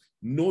miracles,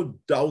 no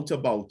doubt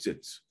about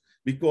it,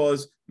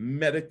 because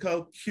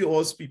medical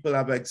cures people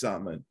have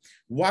examined.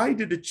 Why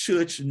did the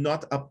church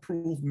not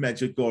approve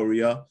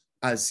Medjugorje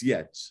as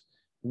yet?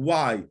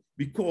 Why?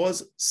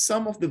 Because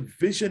some of the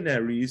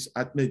visionaries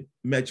at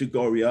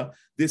Medjugorje,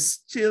 they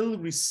still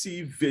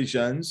receive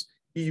visions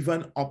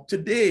even up to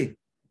date.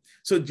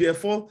 So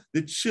therefore,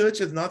 the church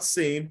is not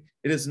saying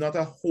it is not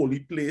a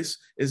holy place.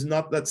 It's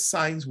not that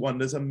signs,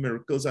 wonders, and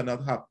miracles are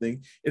not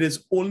happening. It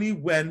is only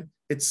when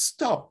it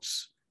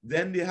stops,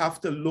 then they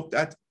have to look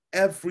at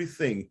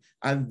everything,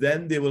 and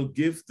then they will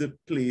give the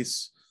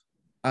place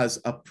as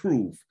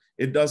approved.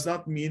 It does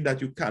not mean that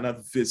you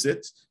cannot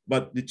visit,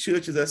 but the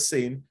churches are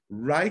saying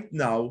right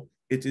now,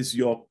 it is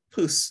your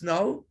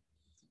personal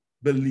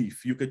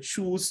belief. You could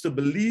choose to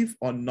believe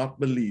or not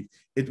believe.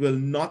 It will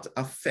not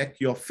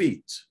affect your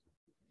faith.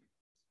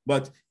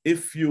 But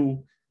if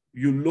you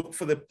you look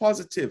for the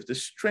positive to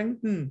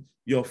strengthen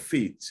your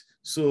faith.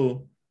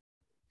 So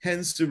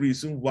hence the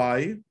reason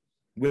why,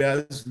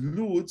 whereas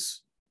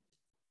Lourdes,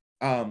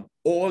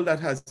 all that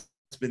has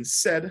been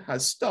said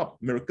has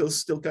stopped. Miracles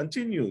still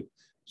continue.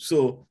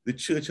 So the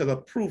church has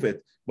approved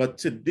it. But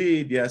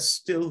today there are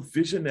still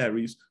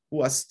visionaries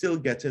who are still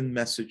getting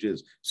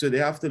messages. So they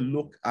have to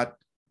look at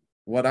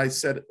what I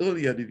said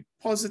earlier, the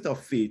deposit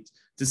of faith,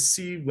 to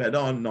see whether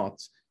or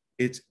not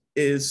it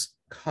is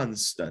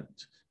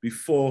constant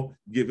before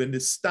giving the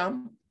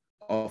stamp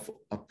of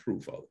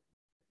approval.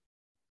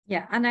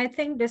 Yeah, and I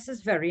think this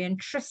is very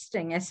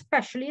interesting,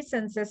 especially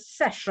since this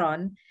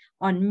session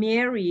on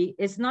Mary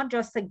is not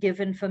just to give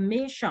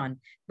information,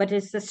 but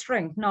it's to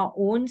strengthen our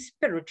own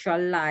spiritual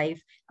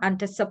life and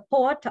to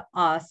support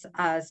us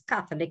as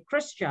Catholic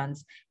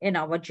Christians in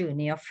our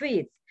journey of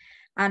faith.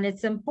 And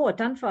it's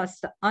important for us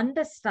to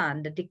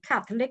understand that the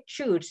Catholic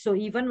Church, so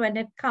even when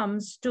it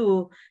comes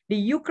to the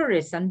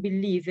Eucharist and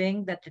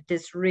believing that it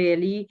is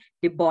really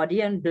the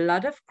body and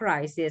blood of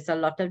Christ, there's a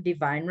lot of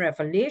divine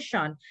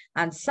revelation.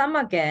 And some,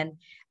 again,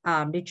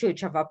 the church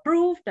have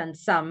approved, and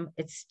some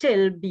it's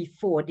still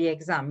before the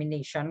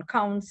examination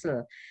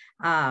council.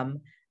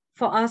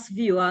 For us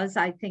viewers,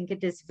 I think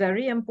it is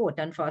very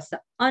important for us to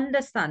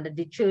understand that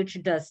the church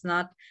does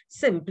not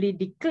simply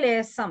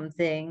declare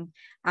something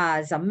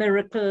as a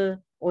miracle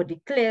or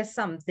declare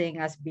something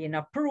as being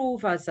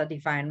approved as a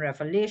divine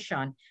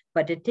revelation,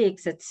 but it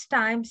takes its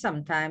time,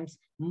 sometimes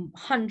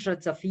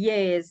hundreds of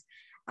years.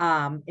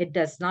 It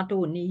does not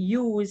only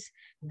use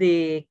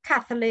the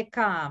Catholic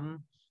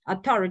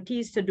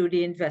authorities to do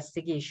the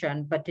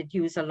investigation, but it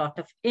uses a lot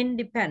of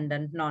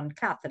independent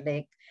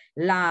non-Catholic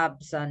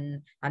labs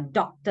and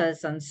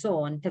doctors and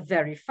so on to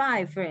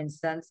verify. For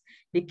instance,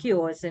 the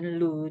cures in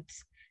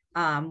Lourdes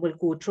will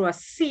go through a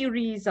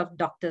series of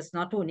doctors,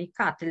 not only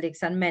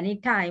Catholics, and many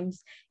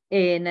times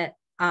in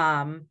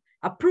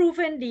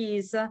approving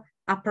these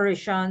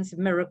apparitions,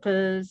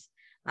 miracles,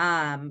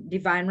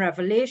 divine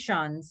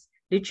revelations,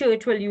 the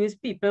church will use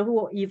people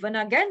who are even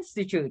against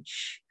the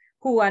church,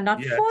 who are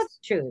not for the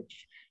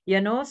church.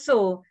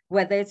 So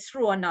whether it's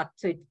true or not,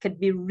 so it could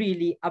be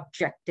really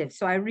objective.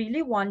 So I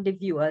really want the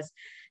viewers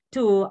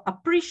to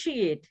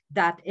appreciate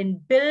that in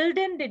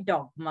building the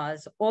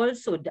dogmas,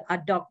 also a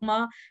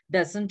dogma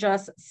doesn't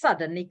just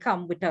suddenly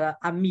come with a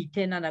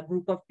meeting and a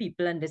group of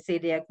people and they say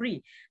they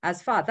agree.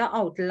 As Father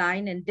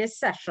outlined in this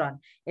session,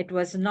 it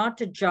was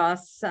not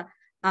just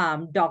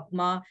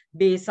dogma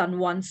based on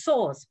one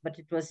source, but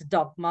it was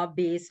dogma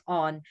based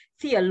on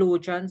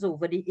theologians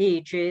over the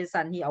ages,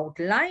 and he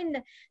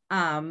outlined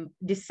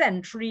the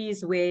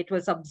centuries where it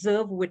was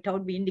observed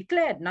without being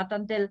declared. Not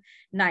until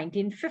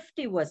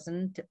 1950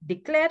 wasn't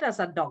declared as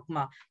a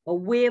dogma, but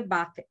way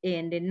back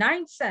in the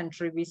 9th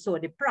century, we saw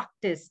the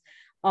practice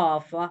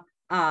of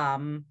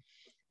Our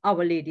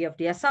Lady of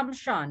the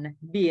Assumption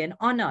being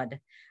honored.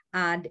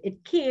 And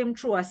it came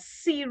through a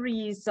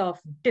series of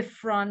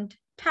different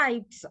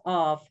types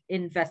of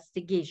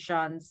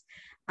investigations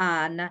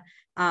and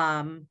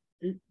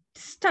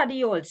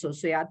study also.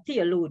 So you had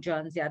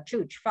theologians, you had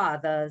church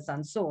fathers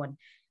and so on,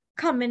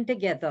 coming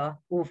together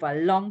over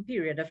a long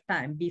period of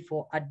time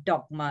before a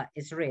dogma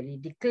is really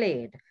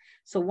declared.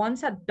 So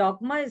once a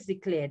dogma is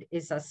declared,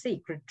 it's a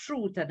sacred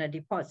truth and a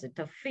deposit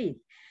of faith.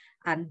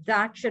 And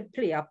that should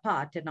play a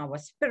part in our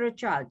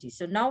spirituality.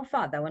 So now,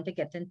 Father, I want to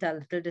get into a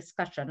little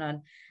discussion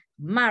on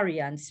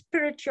Marian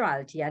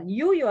spirituality, and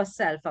you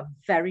yourself are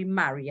very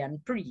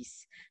Marian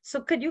priest.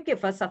 So could you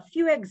give us a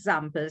few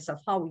examples of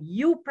how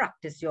you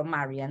practice your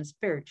Marian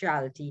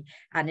spirituality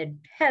and it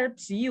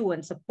helps you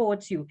and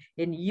supports you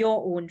in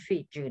your own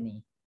faith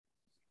journey?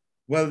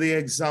 Well, the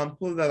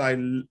example that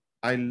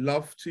I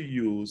love to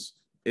use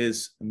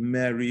is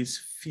Mary's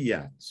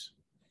fiat.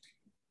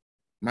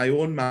 My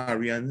own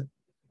Marian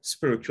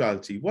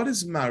spirituality. What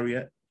is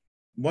Marian?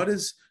 What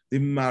is the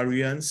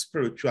Marian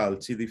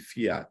spirituality, the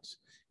fiat?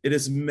 It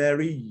is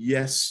Mary,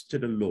 yes to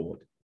the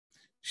Lord.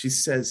 She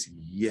says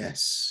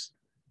yes,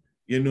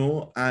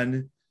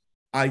 and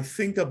I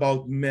think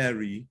about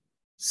Mary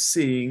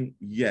saying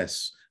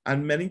yes.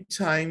 And many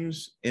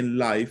times in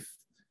life,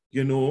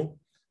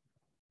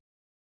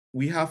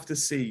 we have to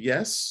say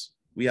yes,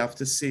 we have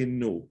to say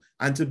no,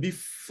 and to be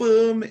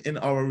firm in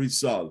our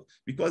resolve,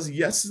 because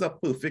yes is a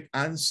perfect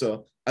answer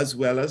as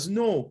well as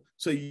no.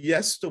 So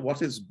yes to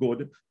what is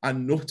good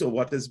and no to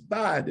what is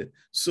bad.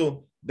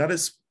 So that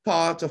is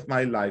part of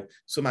my life.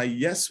 So my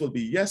yes will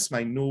be yes,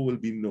 my no will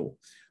be no.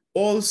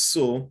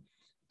 Also,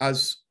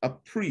 as a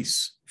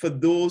priest, for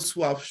those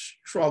who have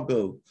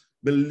struggled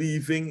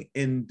believing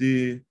in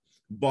the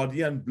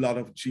body and blood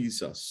of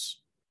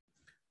Jesus,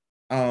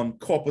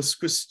 Corpus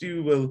Christi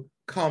will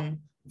come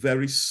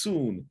very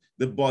soon,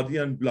 the body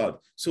and blood.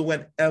 So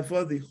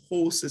whenever the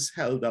host is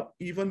held up,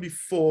 even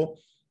before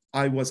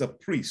I was a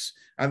priest,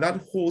 and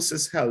that host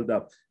is held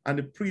up, and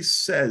the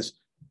priest says,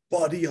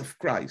 body of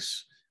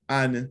Christ.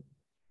 And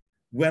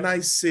when I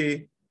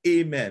say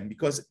amen,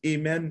 because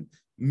amen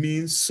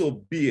means so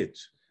be it,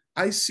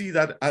 I see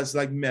that as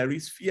like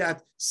Mary's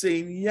fiat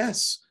saying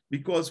yes,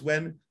 because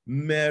when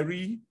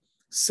Mary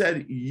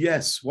said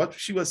yes. What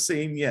she was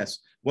saying yes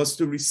was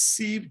to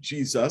receive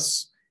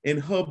Jesus in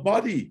her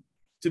body,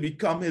 to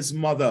become his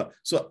mother.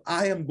 So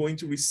I am going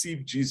to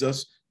receive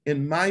Jesus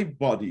in my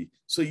body.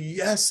 So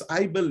yes,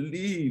 I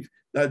believe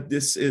that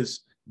this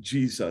is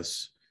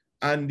Jesus.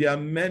 And there are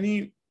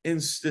many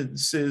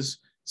instances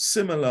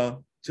similar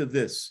to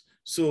this.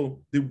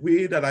 So the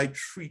way that I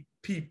treat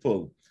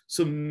people.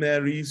 So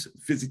Mary's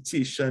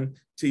visitation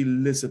to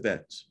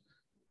Elizabeth,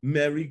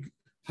 Mary,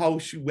 how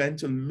she went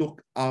to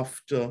look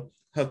after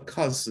her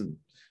cousin,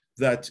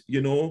 that,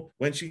 you know,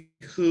 when she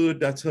heard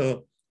that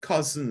her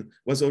cousin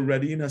was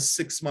already in her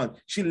 6th month,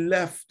 she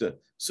left.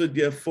 So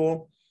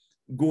therefore,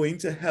 going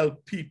to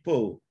help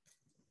people,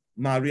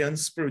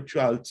 Marian's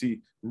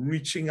spirituality,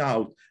 reaching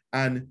out.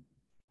 And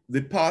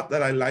the part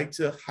that I like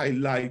to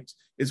highlight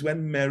is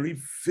when Mary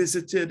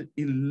visited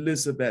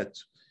Elizabeth,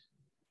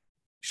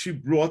 she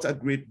brought a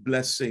great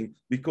blessing,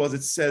 because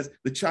it says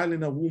the child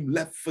in her womb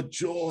leapt for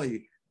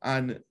joy.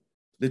 And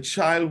the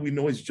child we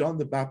know is John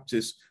the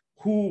Baptist,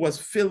 who was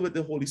filled with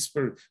the Holy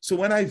Spirit. So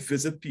when I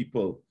visit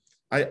people,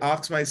 I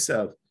ask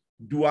myself,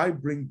 do I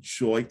bring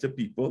joy to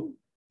people?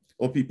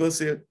 Or people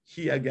say,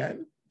 he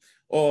again?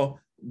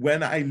 Or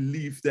when I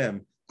leave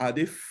them, are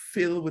they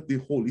filled with the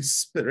Holy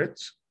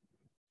Spirit?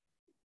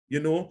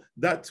 You know,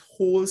 that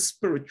whole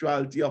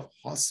spirituality of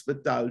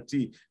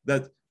hospitality,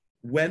 that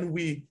when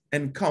we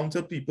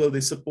encounter people,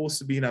 they're supposed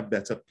to be in a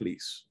better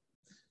place.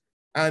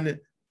 And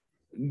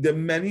the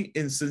many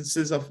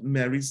instances of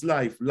Mary's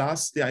life.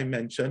 Last day I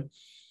mentioned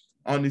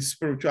on the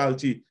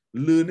spirituality,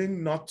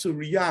 learning not to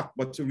react,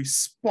 but to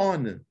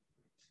respond.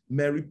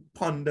 Mary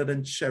pondered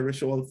and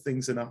cherished all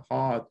things in her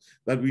heart,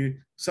 that we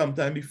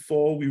sometime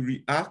before we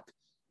react,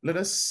 let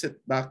us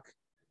sit back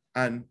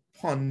and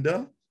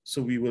ponder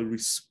so we will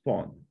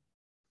respond.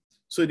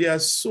 So there are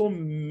so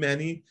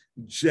many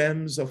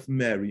gems of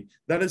Mary.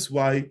 That is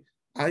why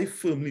I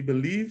firmly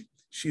believe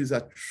she is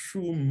a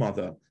true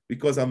mother,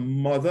 because a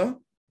mother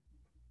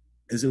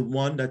is the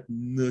one that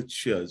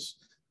nurtures,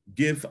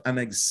 give an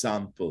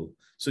example.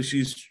 So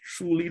she's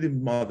truly the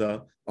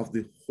mother of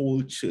the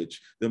whole church,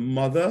 the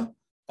mother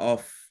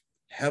of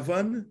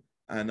heaven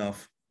and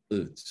of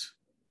earth.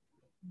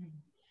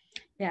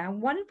 Yeah,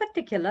 one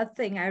particular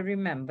thing I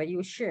remember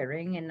you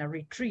sharing in a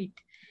retreat,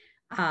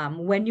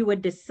 when you were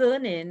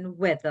discerning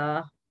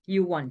whether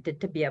you wanted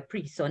to be a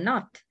priest or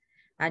not.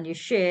 And you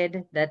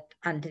shared that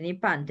Anthony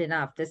Panton,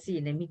 after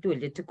seeing him, he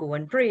told you to go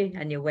and pray.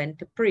 And you went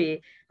to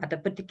pray at a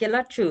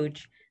particular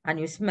church and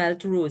you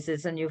smelled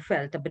roses and you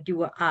felt, but you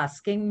were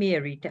asking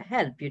Mary to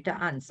help you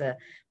to answer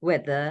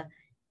whether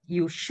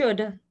you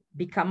should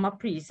become a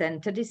priest,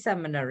 enter the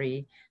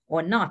seminary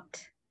or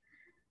not.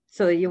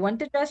 So you want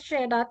to just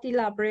share that,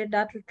 elaborate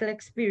that little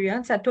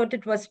experience? I thought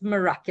it was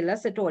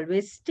miraculous. It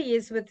always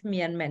stays with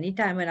me, and many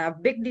times when I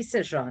have big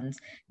decisions,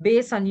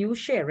 based on you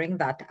sharing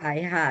that, I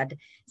had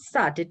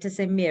started to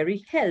say,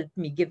 Mary, help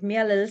me, give me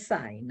a little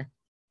sign.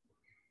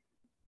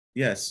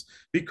 Yes,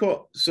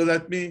 because, so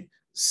let me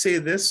say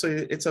this, so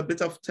it's a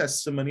bit of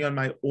testimony on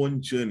my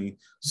own journey.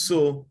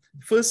 So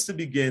first to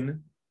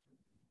begin,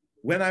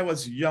 when I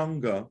was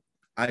younger,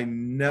 I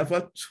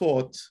never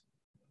thought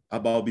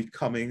about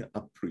becoming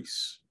a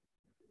priest.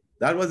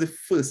 That was the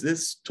first,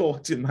 this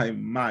thought in my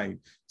mind,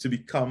 to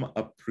become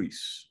a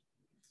priest.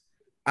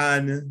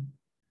 And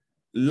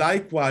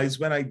likewise,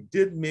 when I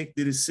did make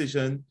the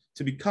decision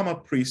to become a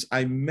priest,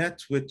 I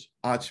met with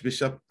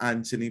Archbishop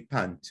Anthony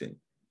Panton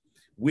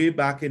way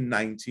back in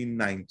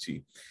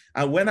 1990.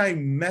 And when I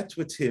met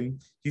with him,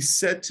 he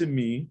said to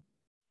me,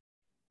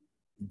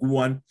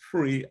 go and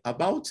pray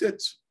about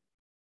it.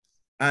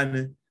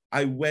 And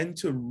I went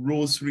to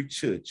Rosary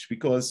Church,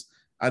 because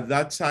at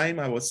that time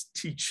I was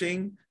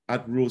teaching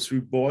at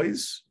Rosary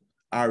Boys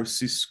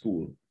RC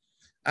School.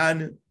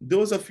 And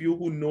those of you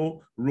who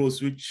know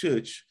Rosary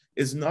Church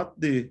is not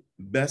the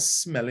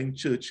best smelling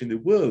church in the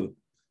world,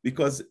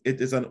 because it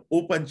is an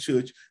open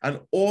church and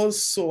all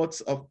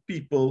sorts of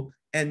people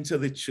enter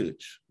the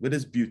church with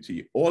its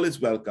beauty. All is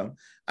welcome.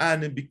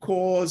 And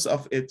because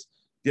of it,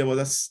 there was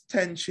a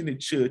stench in the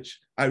church,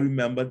 I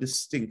remember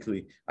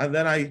distinctly. And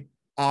then I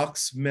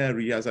asked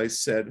Mary, as I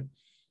said,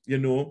 you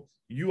know,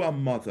 you are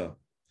mother,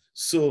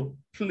 so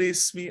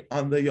place me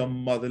under your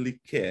motherly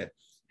care.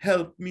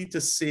 Help me to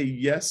say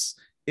yes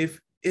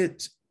if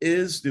it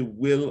is the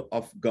will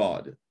of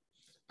God.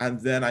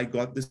 And then I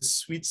got the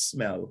sweet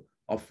smell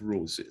of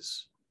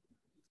roses.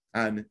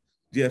 And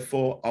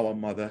therefore, our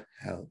mother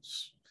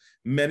helps.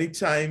 Many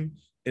times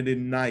in the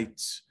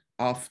night,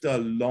 after a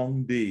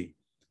long day,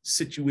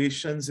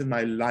 situations in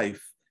my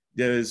life,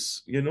 there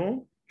is, you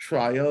know,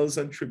 trials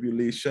and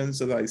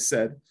tribulations, as I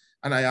said.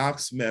 And I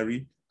asked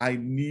Mary, I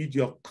need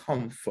your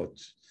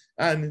comfort.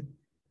 And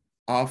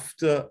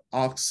after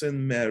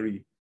asking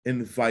Mary,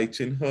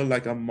 inviting her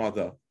like a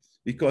mother,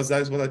 because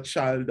that's what a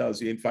child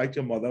does. You invite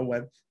your mother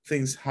when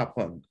things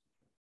happen.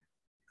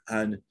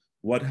 And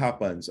what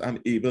happens? I'm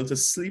able to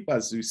sleep,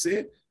 as you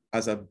say,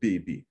 as a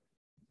baby.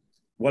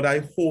 What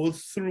I hold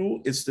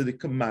through is to the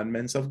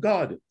commandments of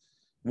God.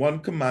 One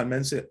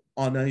commandment says,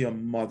 honor your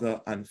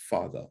mother and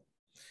father.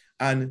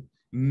 And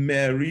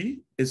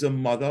Mary is a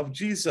mother of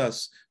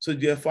Jesus. So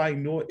therefore, I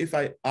know if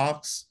I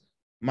ask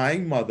my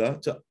mother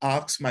to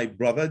ask my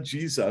brother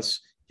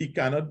Jesus, he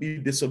cannot be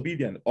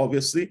disobedient.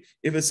 Obviously,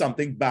 if it's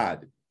something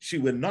bad, she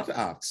will not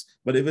ask,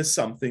 but if it's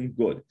something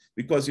good,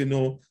 because you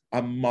know,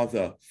 a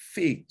mother,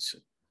 faith.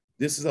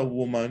 This is a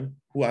woman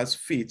who has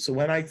faith. So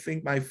when I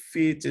think my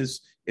faith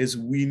is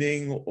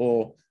weaning,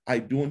 or I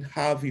don't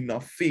have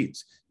enough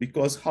faith,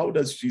 because how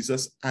does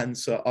Jesus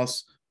answer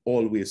us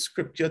always?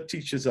 Scripture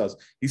teaches us.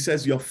 He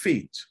says, your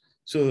faith.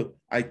 So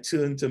I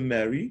turn to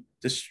Mary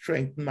to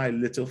strengthen my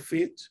little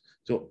faith,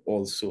 to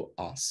also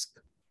ask.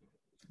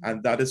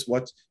 And that is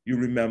what you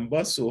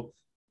remember. So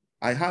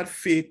I had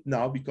faith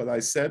now because I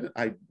said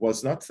I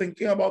was not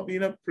thinking about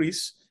being a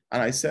priest.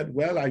 And I said,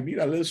 well, I need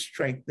a little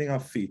strengthening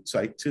of faith. So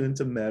I turned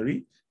to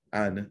Mary,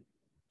 and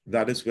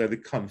that is where the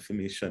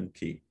confirmation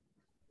came.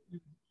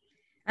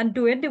 And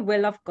doing the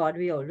will of God,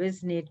 we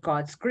always need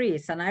God's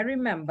grace. And I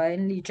remember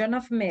in Legion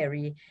of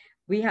Mary,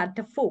 we had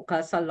to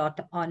focus a lot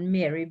on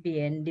Mary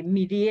being the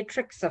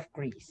mediatrix of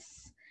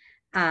grace.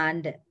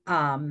 And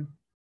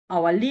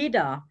our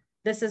leader,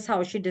 this is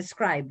how she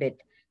described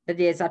it, that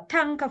there's a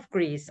tank of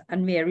grace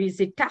and Mary is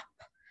the tap.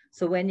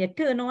 So when you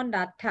turn on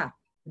that tap,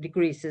 the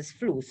graces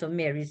flow. So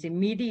Mary is the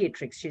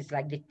mediatrix. She's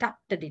like the tap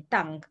to the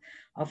tank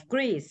of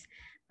grace.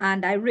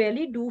 And I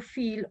really do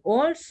feel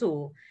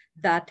also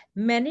that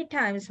many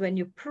times when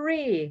you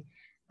pray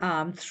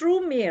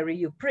through Mary,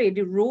 you pray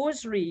the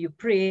rosary, you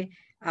pray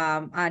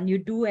and you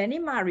do any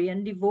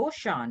Marian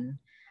devotion,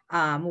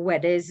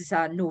 whether it's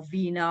a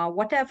novena,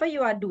 whatever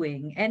you are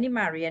doing, any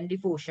Marian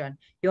devotion,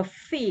 your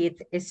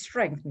faith is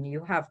strengthened.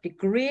 You have the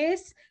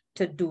grace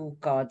to do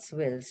God's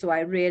will. So I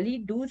really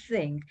do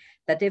think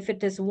that if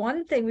it is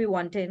one thing we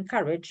want to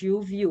encourage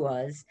you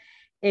viewers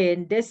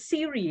in this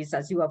series,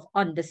 as you have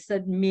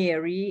understood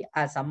Mary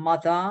as a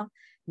mother,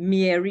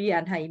 Mary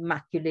and her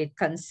Immaculate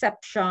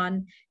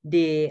Conception,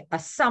 the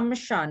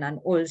Assumption, and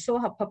also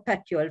her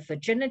perpetual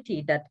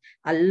virginity that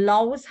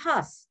allows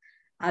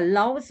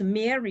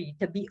Mary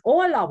to be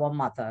all our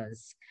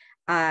mothers.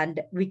 And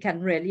we can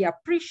really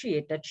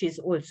appreciate that she's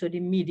also the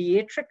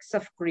mediatrix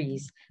of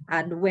grace.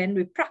 And when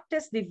we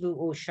practice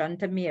devotion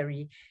to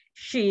Mary,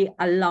 she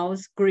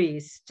allows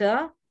grace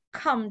to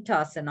come to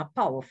us in a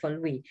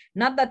powerful way.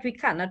 Not that we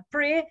cannot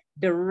pray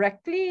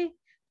directly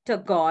to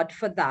God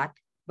for that,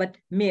 but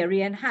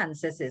Mary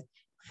enhances it.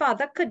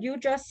 Father, could you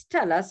just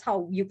tell us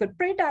how you could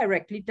pray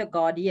directly to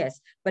God? Yes,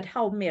 but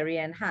how Mary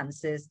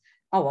enhances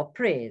our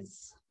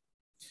prayers.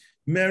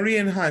 Mary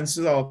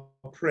enhances our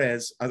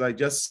prayers, as I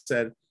just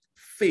said,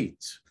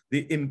 faith.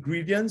 The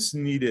ingredients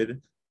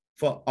needed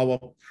for our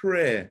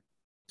prayer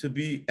to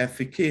be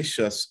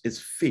efficacious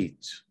is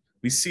faith.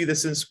 We see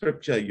this in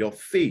scripture, your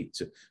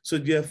faith. So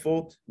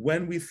therefore,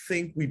 when we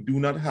think we do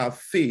not have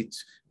faith,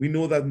 we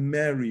know that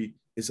Mary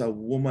is a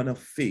woman of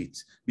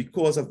faith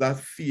because of that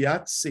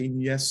fiat saying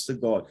yes to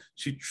God.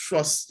 She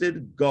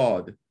trusted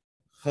God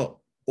her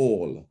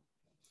all.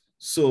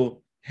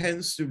 So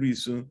hence the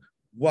reason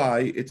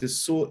why it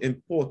is so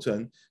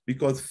important,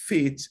 because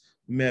faith,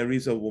 Mary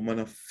is a woman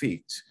of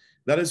faith.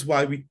 That is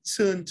why we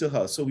turn to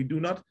her. So we do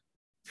not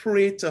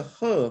pray to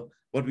her,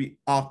 but we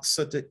ask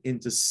her to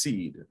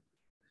intercede.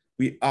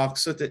 We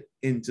ask her to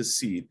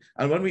intercede.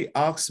 And when we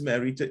ask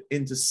Mary to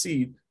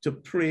intercede, to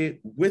pray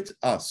with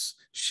us,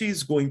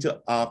 she's going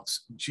to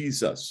ask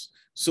Jesus.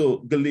 So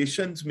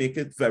Galatians make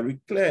it very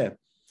clear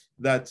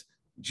that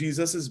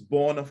Jesus is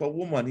born of a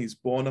woman. He's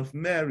born of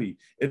Mary.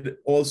 It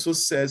also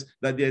says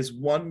that there's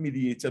one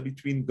mediator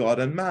between God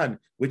and man,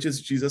 which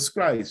is Jesus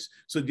Christ.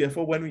 So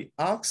therefore, when we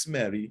ask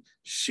Mary,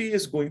 she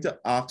is going to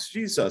ask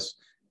Jesus.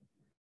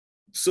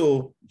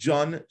 So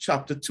John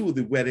chapter 2,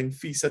 the wedding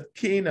feast at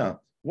Cana,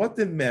 what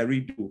did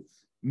Mary do?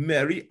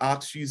 Mary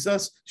asked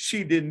Jesus.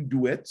 She didn't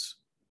do it.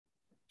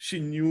 She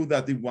knew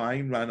that the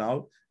wine ran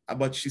out,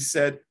 but she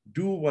said,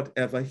 do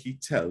whatever he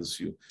tells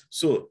you.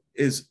 So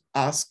is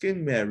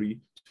asking Mary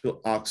to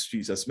ask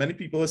Jesus. Many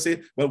people will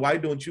say, well, why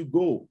don't you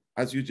go?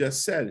 As you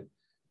just said.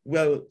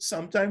 Well,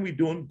 sometimes we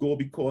don't go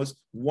because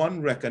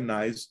one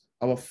recognizes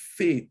our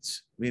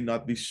faith may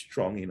not be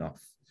strong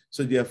enough.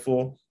 So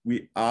therefore,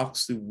 we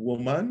ask the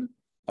woman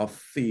of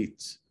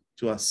faith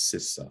to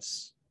assist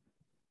us.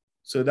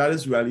 So that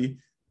is really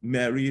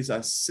Mary's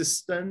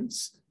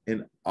assistance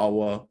in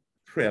our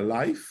prayer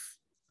life,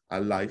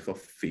 a life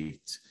of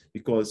faith,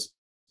 because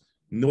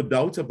no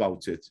doubt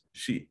about it,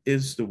 she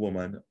is the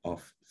woman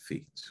of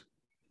faith.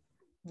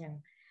 Yeah.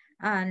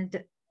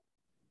 And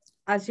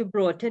as you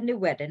brought in the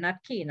wedding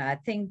at Cana, I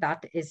think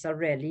that is a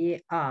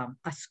really a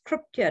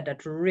scripture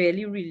that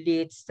really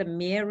relates to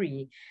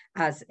Mary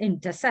as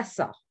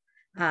intercessor.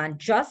 And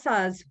just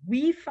as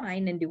we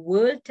find in the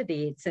world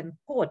today, it's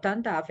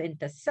important to have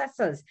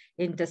intercessors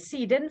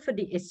interceding for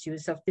the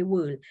issues of the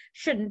world.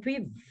 Shouldn't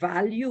we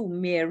value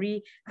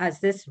Mary as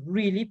this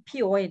really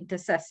pure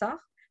intercessor?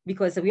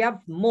 Because we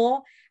have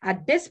more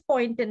at this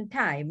point in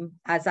time,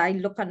 as I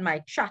look on my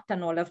chat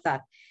and all of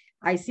that,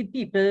 I see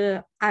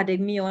people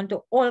adding me on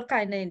to all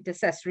kinds of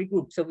intercessory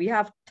groups. So we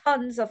have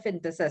tons of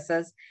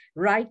intercessors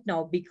right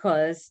now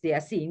because they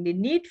are seeing the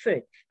need for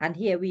it. And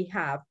here we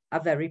have a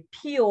very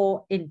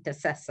pure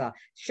intercessor.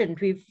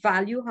 Shouldn't we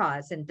value her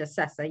as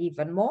intercessor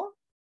even more?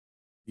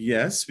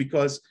 Yes,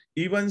 because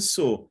even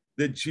so,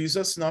 did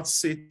Jesus not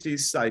say to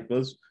his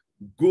disciples,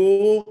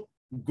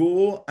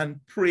 go and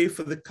pray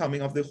for the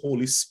coming of the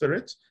Holy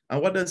Spirit?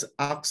 And what does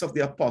Acts of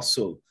the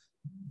Apostle?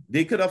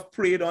 They could have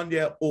prayed on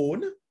their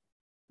own.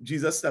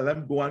 Jesus told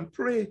them, go and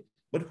pray.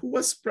 But who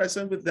was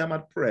present with them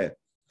at prayer?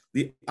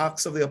 The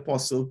Acts of the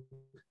Apostle,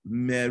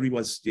 Mary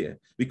was there,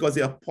 because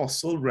the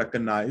apostle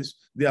recognized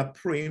they are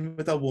praying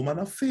with a woman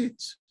of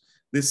faith.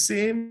 The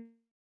same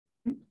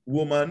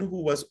woman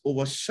who was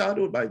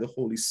overshadowed by the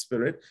Holy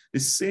Spirit, the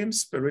same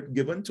Spirit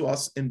given to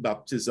us in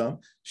baptism,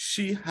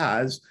 she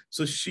has,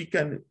 so she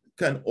can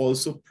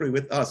also pray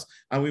with us.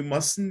 And we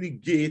mustn't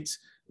negate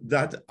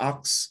that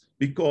Acts,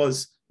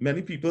 because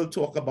many people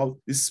talk about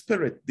the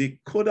Spirit. They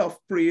could have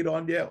prayed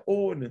on their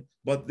own,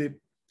 but they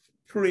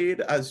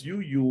prayed as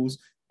you use,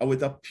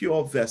 with a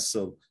pure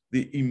vessel,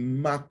 the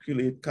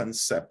Immaculate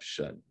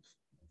Conception,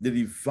 the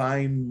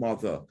Divine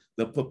Mother,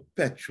 the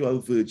Perpetual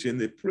Virgin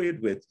they prayed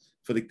with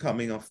for the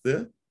coming of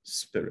the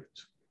Spirit.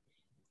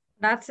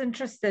 That's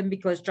interesting,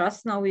 because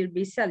just now we'll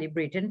be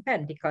celebrating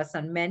Pentecost,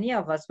 and many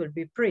of us will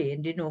be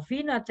praying the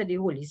novena to the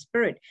Holy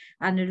Spirit.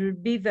 And it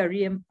will be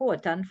very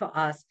important for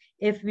us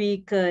if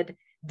we could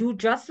do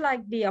just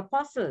like the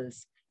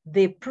apostles.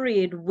 They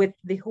prayed with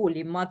the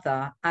Holy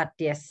Mother at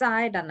their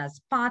side and as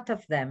part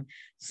of them.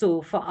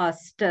 So for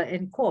us to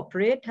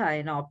incorporate her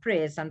in our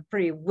prayers and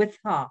pray with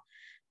her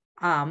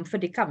for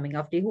the coming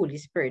of the Holy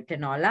Spirit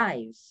in our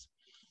lives.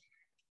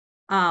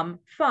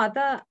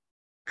 Father,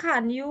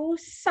 can you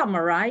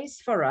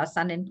summarize for us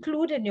and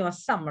include in your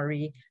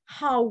summary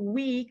how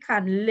we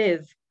can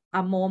live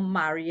a more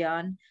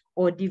Marian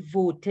or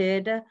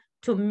devoted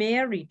to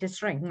Mary to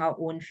strengthen our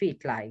own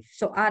faith life?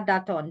 So add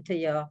that on to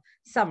your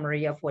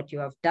summary of what you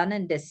have done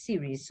in this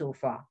series so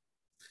far.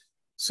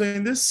 So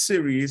in this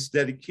series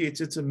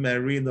dedicated to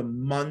Mary in the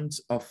month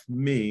of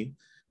May,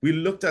 we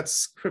looked at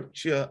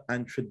scripture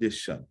and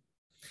tradition.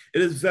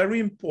 It is very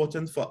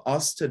important for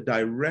us to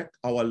direct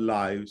our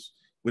lives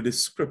with the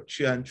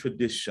scripture and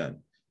tradition,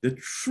 the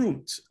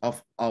truth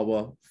of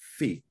our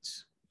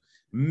faith.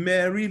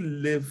 Mary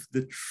lived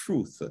the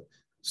truth.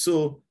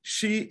 So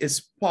she is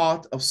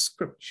part of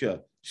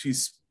scripture.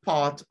 She's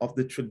part of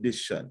the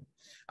tradition.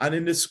 And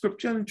in the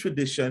scripture and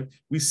tradition,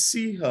 we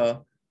see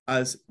her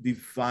as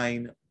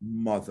divine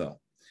mother.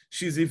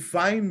 She's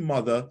divine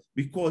mother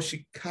because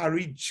she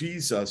carried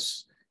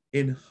Jesus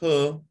in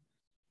her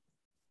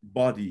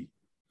body.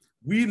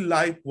 We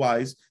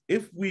likewise,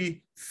 if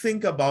we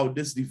think about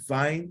this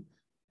divine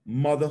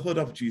motherhood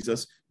of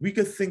Jesus, we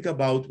could think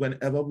about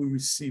whenever we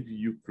receive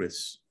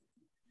Eucharist,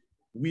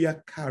 we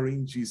are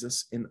carrying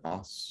Jesus in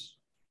us.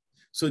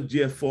 So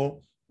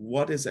therefore,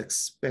 what is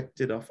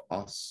expected of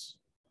us?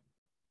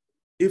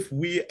 If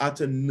we are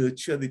to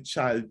nurture the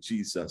child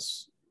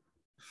Jesus,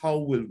 how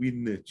will we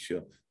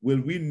nurture? Will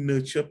we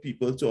nurture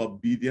people to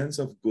obedience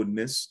of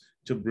goodness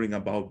to bring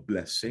about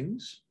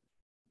blessings?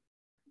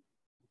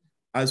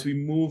 As we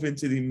move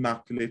into the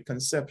Immaculate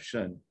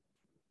Conception,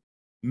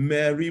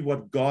 Mary,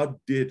 what God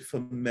did for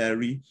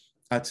Mary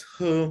at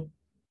her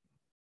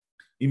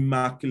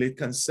Immaculate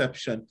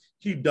Conception,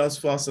 he does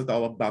for us at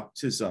our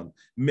baptism.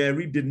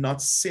 Mary did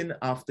not sin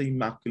after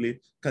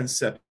Immaculate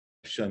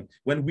Conception.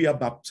 When we are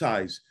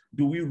baptized,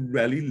 do we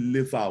really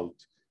live out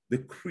the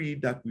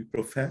creed that we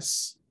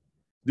profess?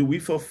 Do we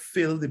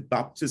fulfill the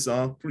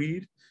baptismal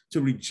creed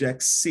to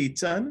reject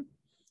Satan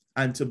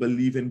and to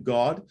believe in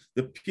God?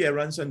 The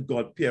parents and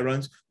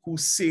godparents who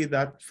say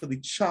that for the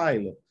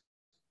child,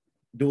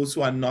 those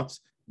who are not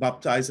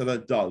baptized as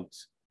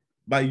adults,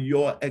 by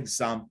your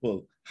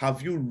example,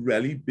 have you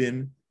really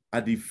been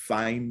a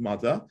divine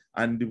mother?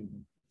 And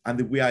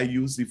the way I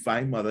use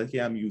divine mother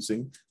here, I'm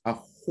using a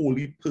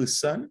holy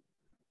person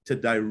to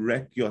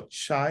direct your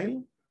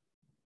child.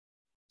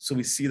 So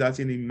we see that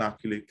in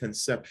Immaculate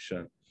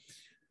Conception.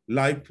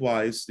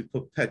 Likewise, the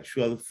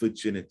perpetual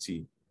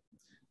virginity.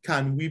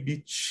 Can we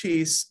be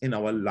chaste in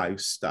our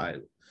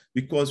lifestyle?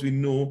 Because we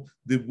know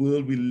the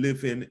world we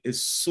live in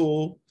is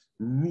so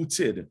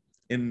rooted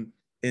in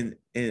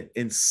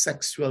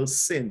sexual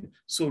sin,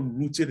 so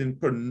rooted in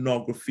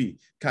pornography.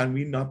 Can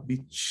we not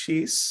be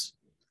chaste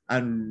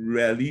and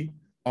really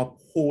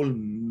uphold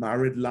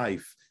married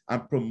life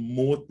and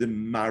promote the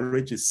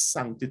marriage, the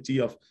sanctity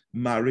of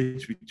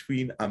marriage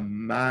between a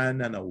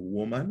man and a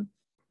woman?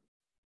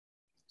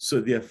 So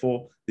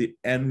therefore, the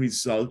end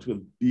result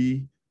will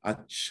be a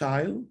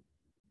child,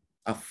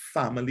 a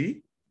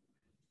family,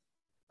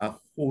 a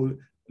whole,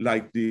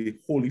 like the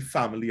Holy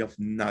Family of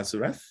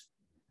Nazareth.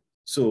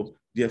 So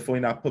therefore,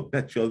 in our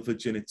perpetual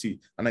virginity,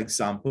 an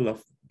example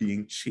of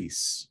being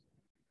chaste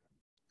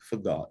for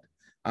God.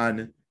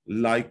 And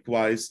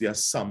likewise, the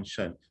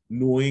Assumption,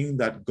 knowing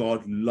that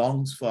God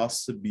longs for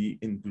us to be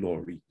in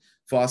glory,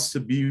 for us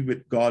to be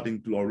with God in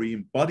glory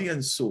in body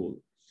and soul.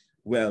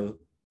 Well,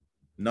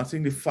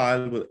 nothing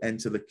defiled will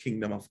enter the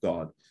kingdom of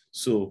God.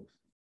 So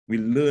we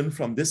learn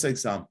from this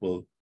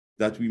example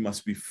that we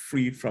must be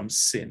free from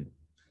sin.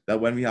 That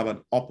when we have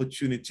an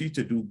opportunity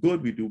to do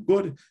good, we do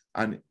good.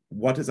 And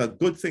what is a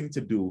good thing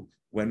to do?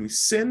 When we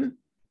sin,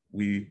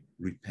 we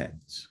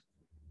repent.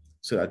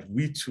 So that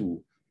we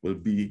too will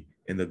be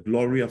in the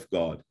glory of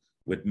God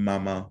with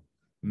Mama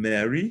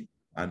Mary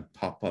and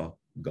Papa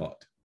God.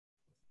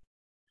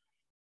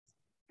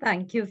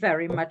 Thank you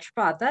very much,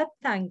 Father.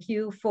 Thank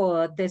you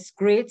for this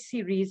great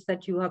series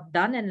that you have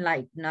done,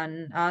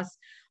 enlightening us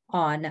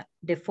on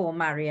the 4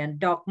 Marian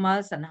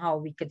dogmas and how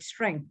we could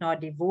strengthen our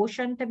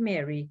devotion to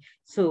Mary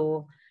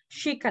so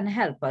she can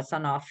help us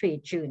on our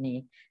faith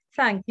journey.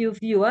 Thank you,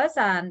 viewers,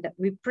 and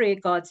we pray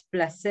God's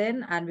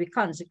blessing, and we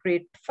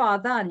consecrate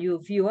Father and you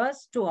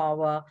viewers to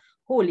our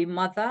Holy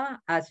Mother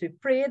as we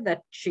pray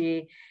that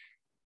she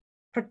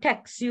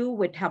protects you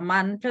with her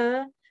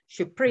mantle.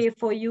 She pray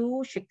for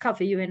you. She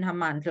cover you in her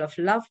mantle of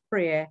love,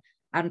 prayer,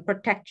 and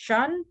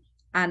protection.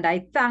 And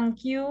I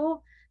thank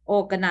you,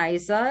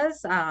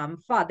 organizers.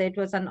 Father, it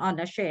was an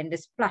honor sharing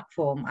this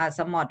platform as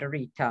a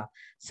moderator.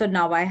 So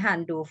now I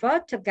hand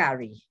over to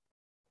Gary.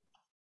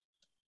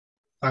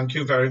 Thank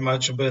you very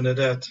much,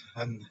 Bernadette.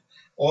 And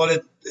all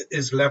it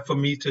is left for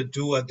me to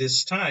do at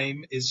this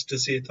time is to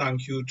say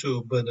thank you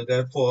to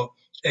Bernadette for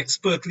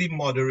expertly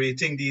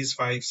moderating these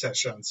 5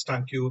 sessions.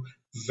 Thank you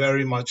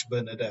very much,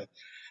 Bernadette.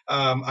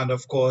 And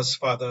of course,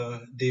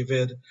 Father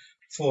David,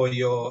 for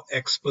your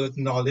expert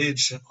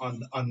knowledge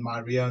on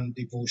Marian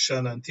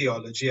devotion and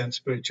theology and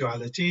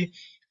spirituality.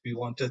 We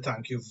want to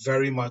thank you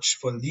very much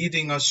for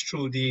leading us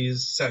through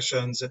these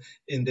sessions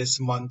in this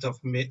month of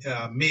May,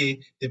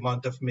 the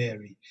month of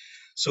Mary.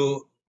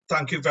 So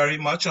thank you very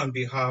much on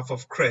behalf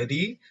of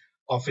CREDI,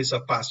 Office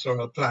of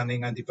Pastoral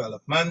Planning and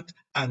Development,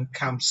 and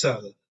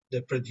CAMPSEL,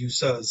 the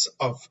producers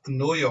of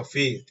Know Your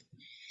Faith.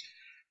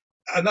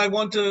 And I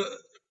want to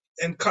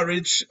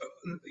encourage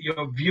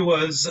your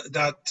viewers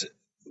that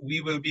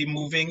we will be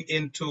moving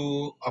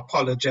into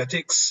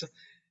apologetics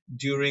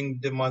during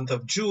the month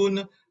of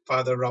June.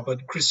 Father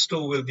Robert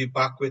Christo will be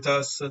back with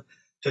us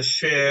to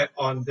share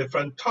on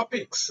different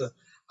topics,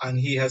 and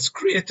he has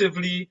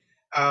creatively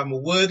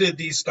worded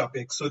these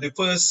topics. So the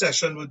first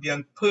session would be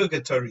on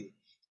purgatory.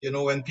 You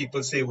know, when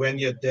people say when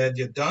you're dead,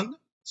 you're done.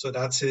 So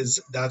that's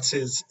his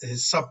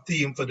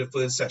sub-theme for the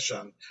first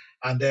session.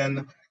 And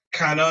then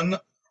canon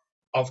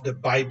of the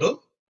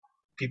Bible.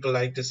 People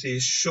like to say,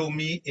 show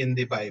me in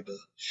the Bible.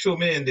 Show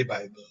me in the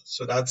Bible.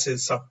 So that's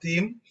his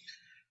sub-theme.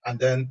 And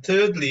then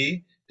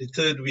thirdly, the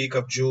third week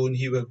of June,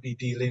 he will be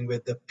dealing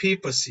with the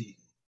papacy.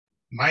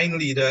 Mine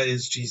leader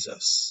is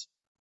Jesus.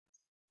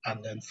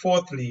 And then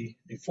fourthly,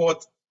 the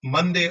 4th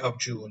Monday of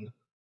June,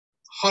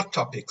 hot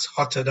topics,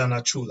 hotter than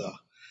a chula.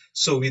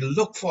 So we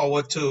look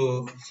forward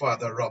to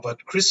Father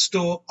Robert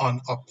Christo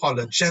on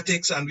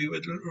apologetics, and we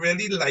would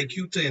really like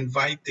you to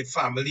invite the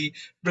family,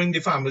 bring the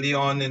family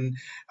on and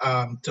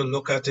to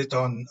look at it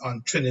on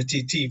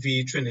Trinity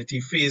TV,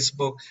 Trinity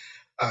Facebook,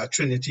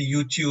 Trinity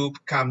YouTube,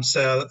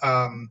 CAMSEL,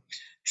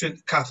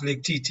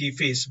 Catholic TT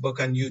Facebook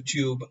and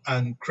YouTube,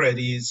 and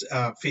CREDI's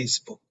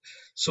Facebook.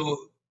 So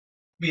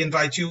we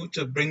invite you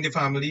to bring the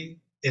family,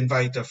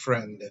 invite a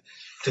friend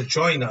to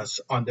join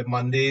us on the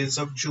Mondays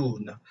of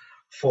June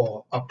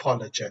for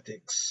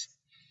apologetics.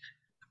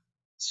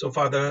 So,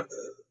 Father,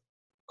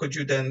 could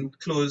you then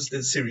close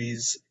the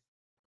series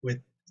with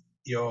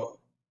your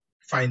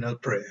final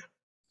prayer?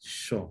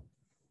 Sure.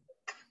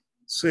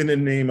 So in the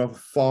name of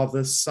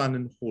Father, Son,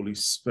 and Holy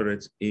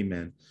Spirit,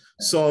 amen.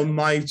 So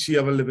almighty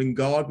ever living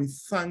God, we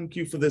thank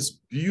you for this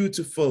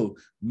beautiful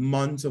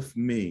month of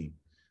May,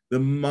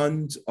 the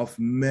month of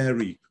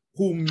Mary,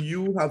 whom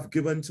you have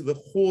given to the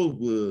whole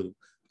world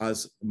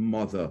as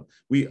mother.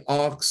 We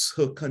ask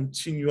her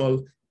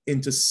continual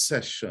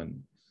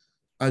intercession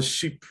as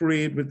she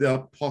prayed with the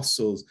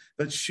apostles,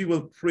 that she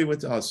will pray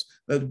with us,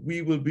 that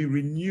we will be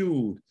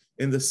renewed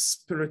in the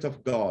Spirit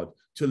of God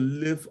to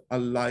live a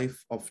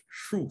life of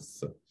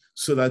truth,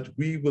 so that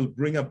we will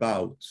bring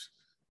about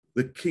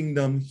the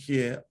kingdom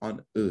here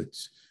on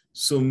earth.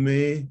 So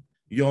may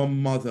your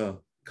mother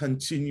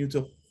continue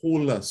to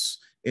hold us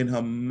in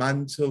her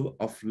mantle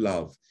of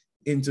love,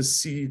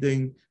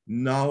 interceding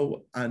now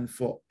and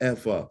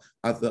forever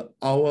at the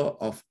hour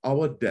of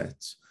our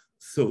death,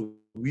 so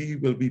we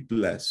will be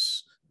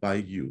blessed by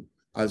you.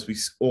 As we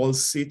all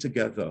say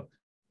together,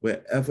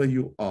 wherever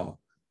you are,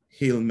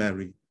 Hail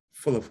Mary,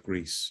 full of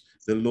grace,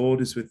 the Lord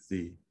is with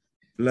thee.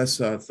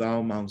 Blessed art thou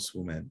amongst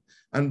women,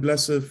 and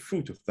blessed the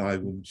fruit of thy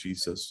womb,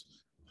 Jesus.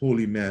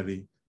 Holy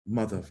Mary,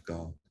 Mother of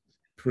God,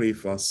 pray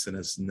for us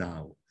sinners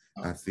now,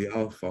 at the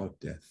hour of our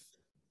death.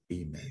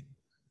 Amen.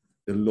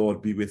 The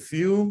Lord be with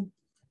you.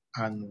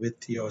 And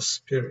with your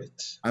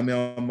spirit. And may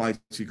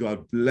Almighty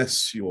God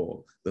bless you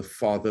all, the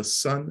Father,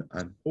 Son,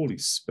 and Holy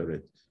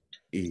Spirit.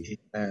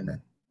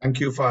 Amen. Thank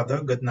you,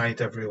 Father. Good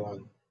night,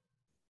 everyone.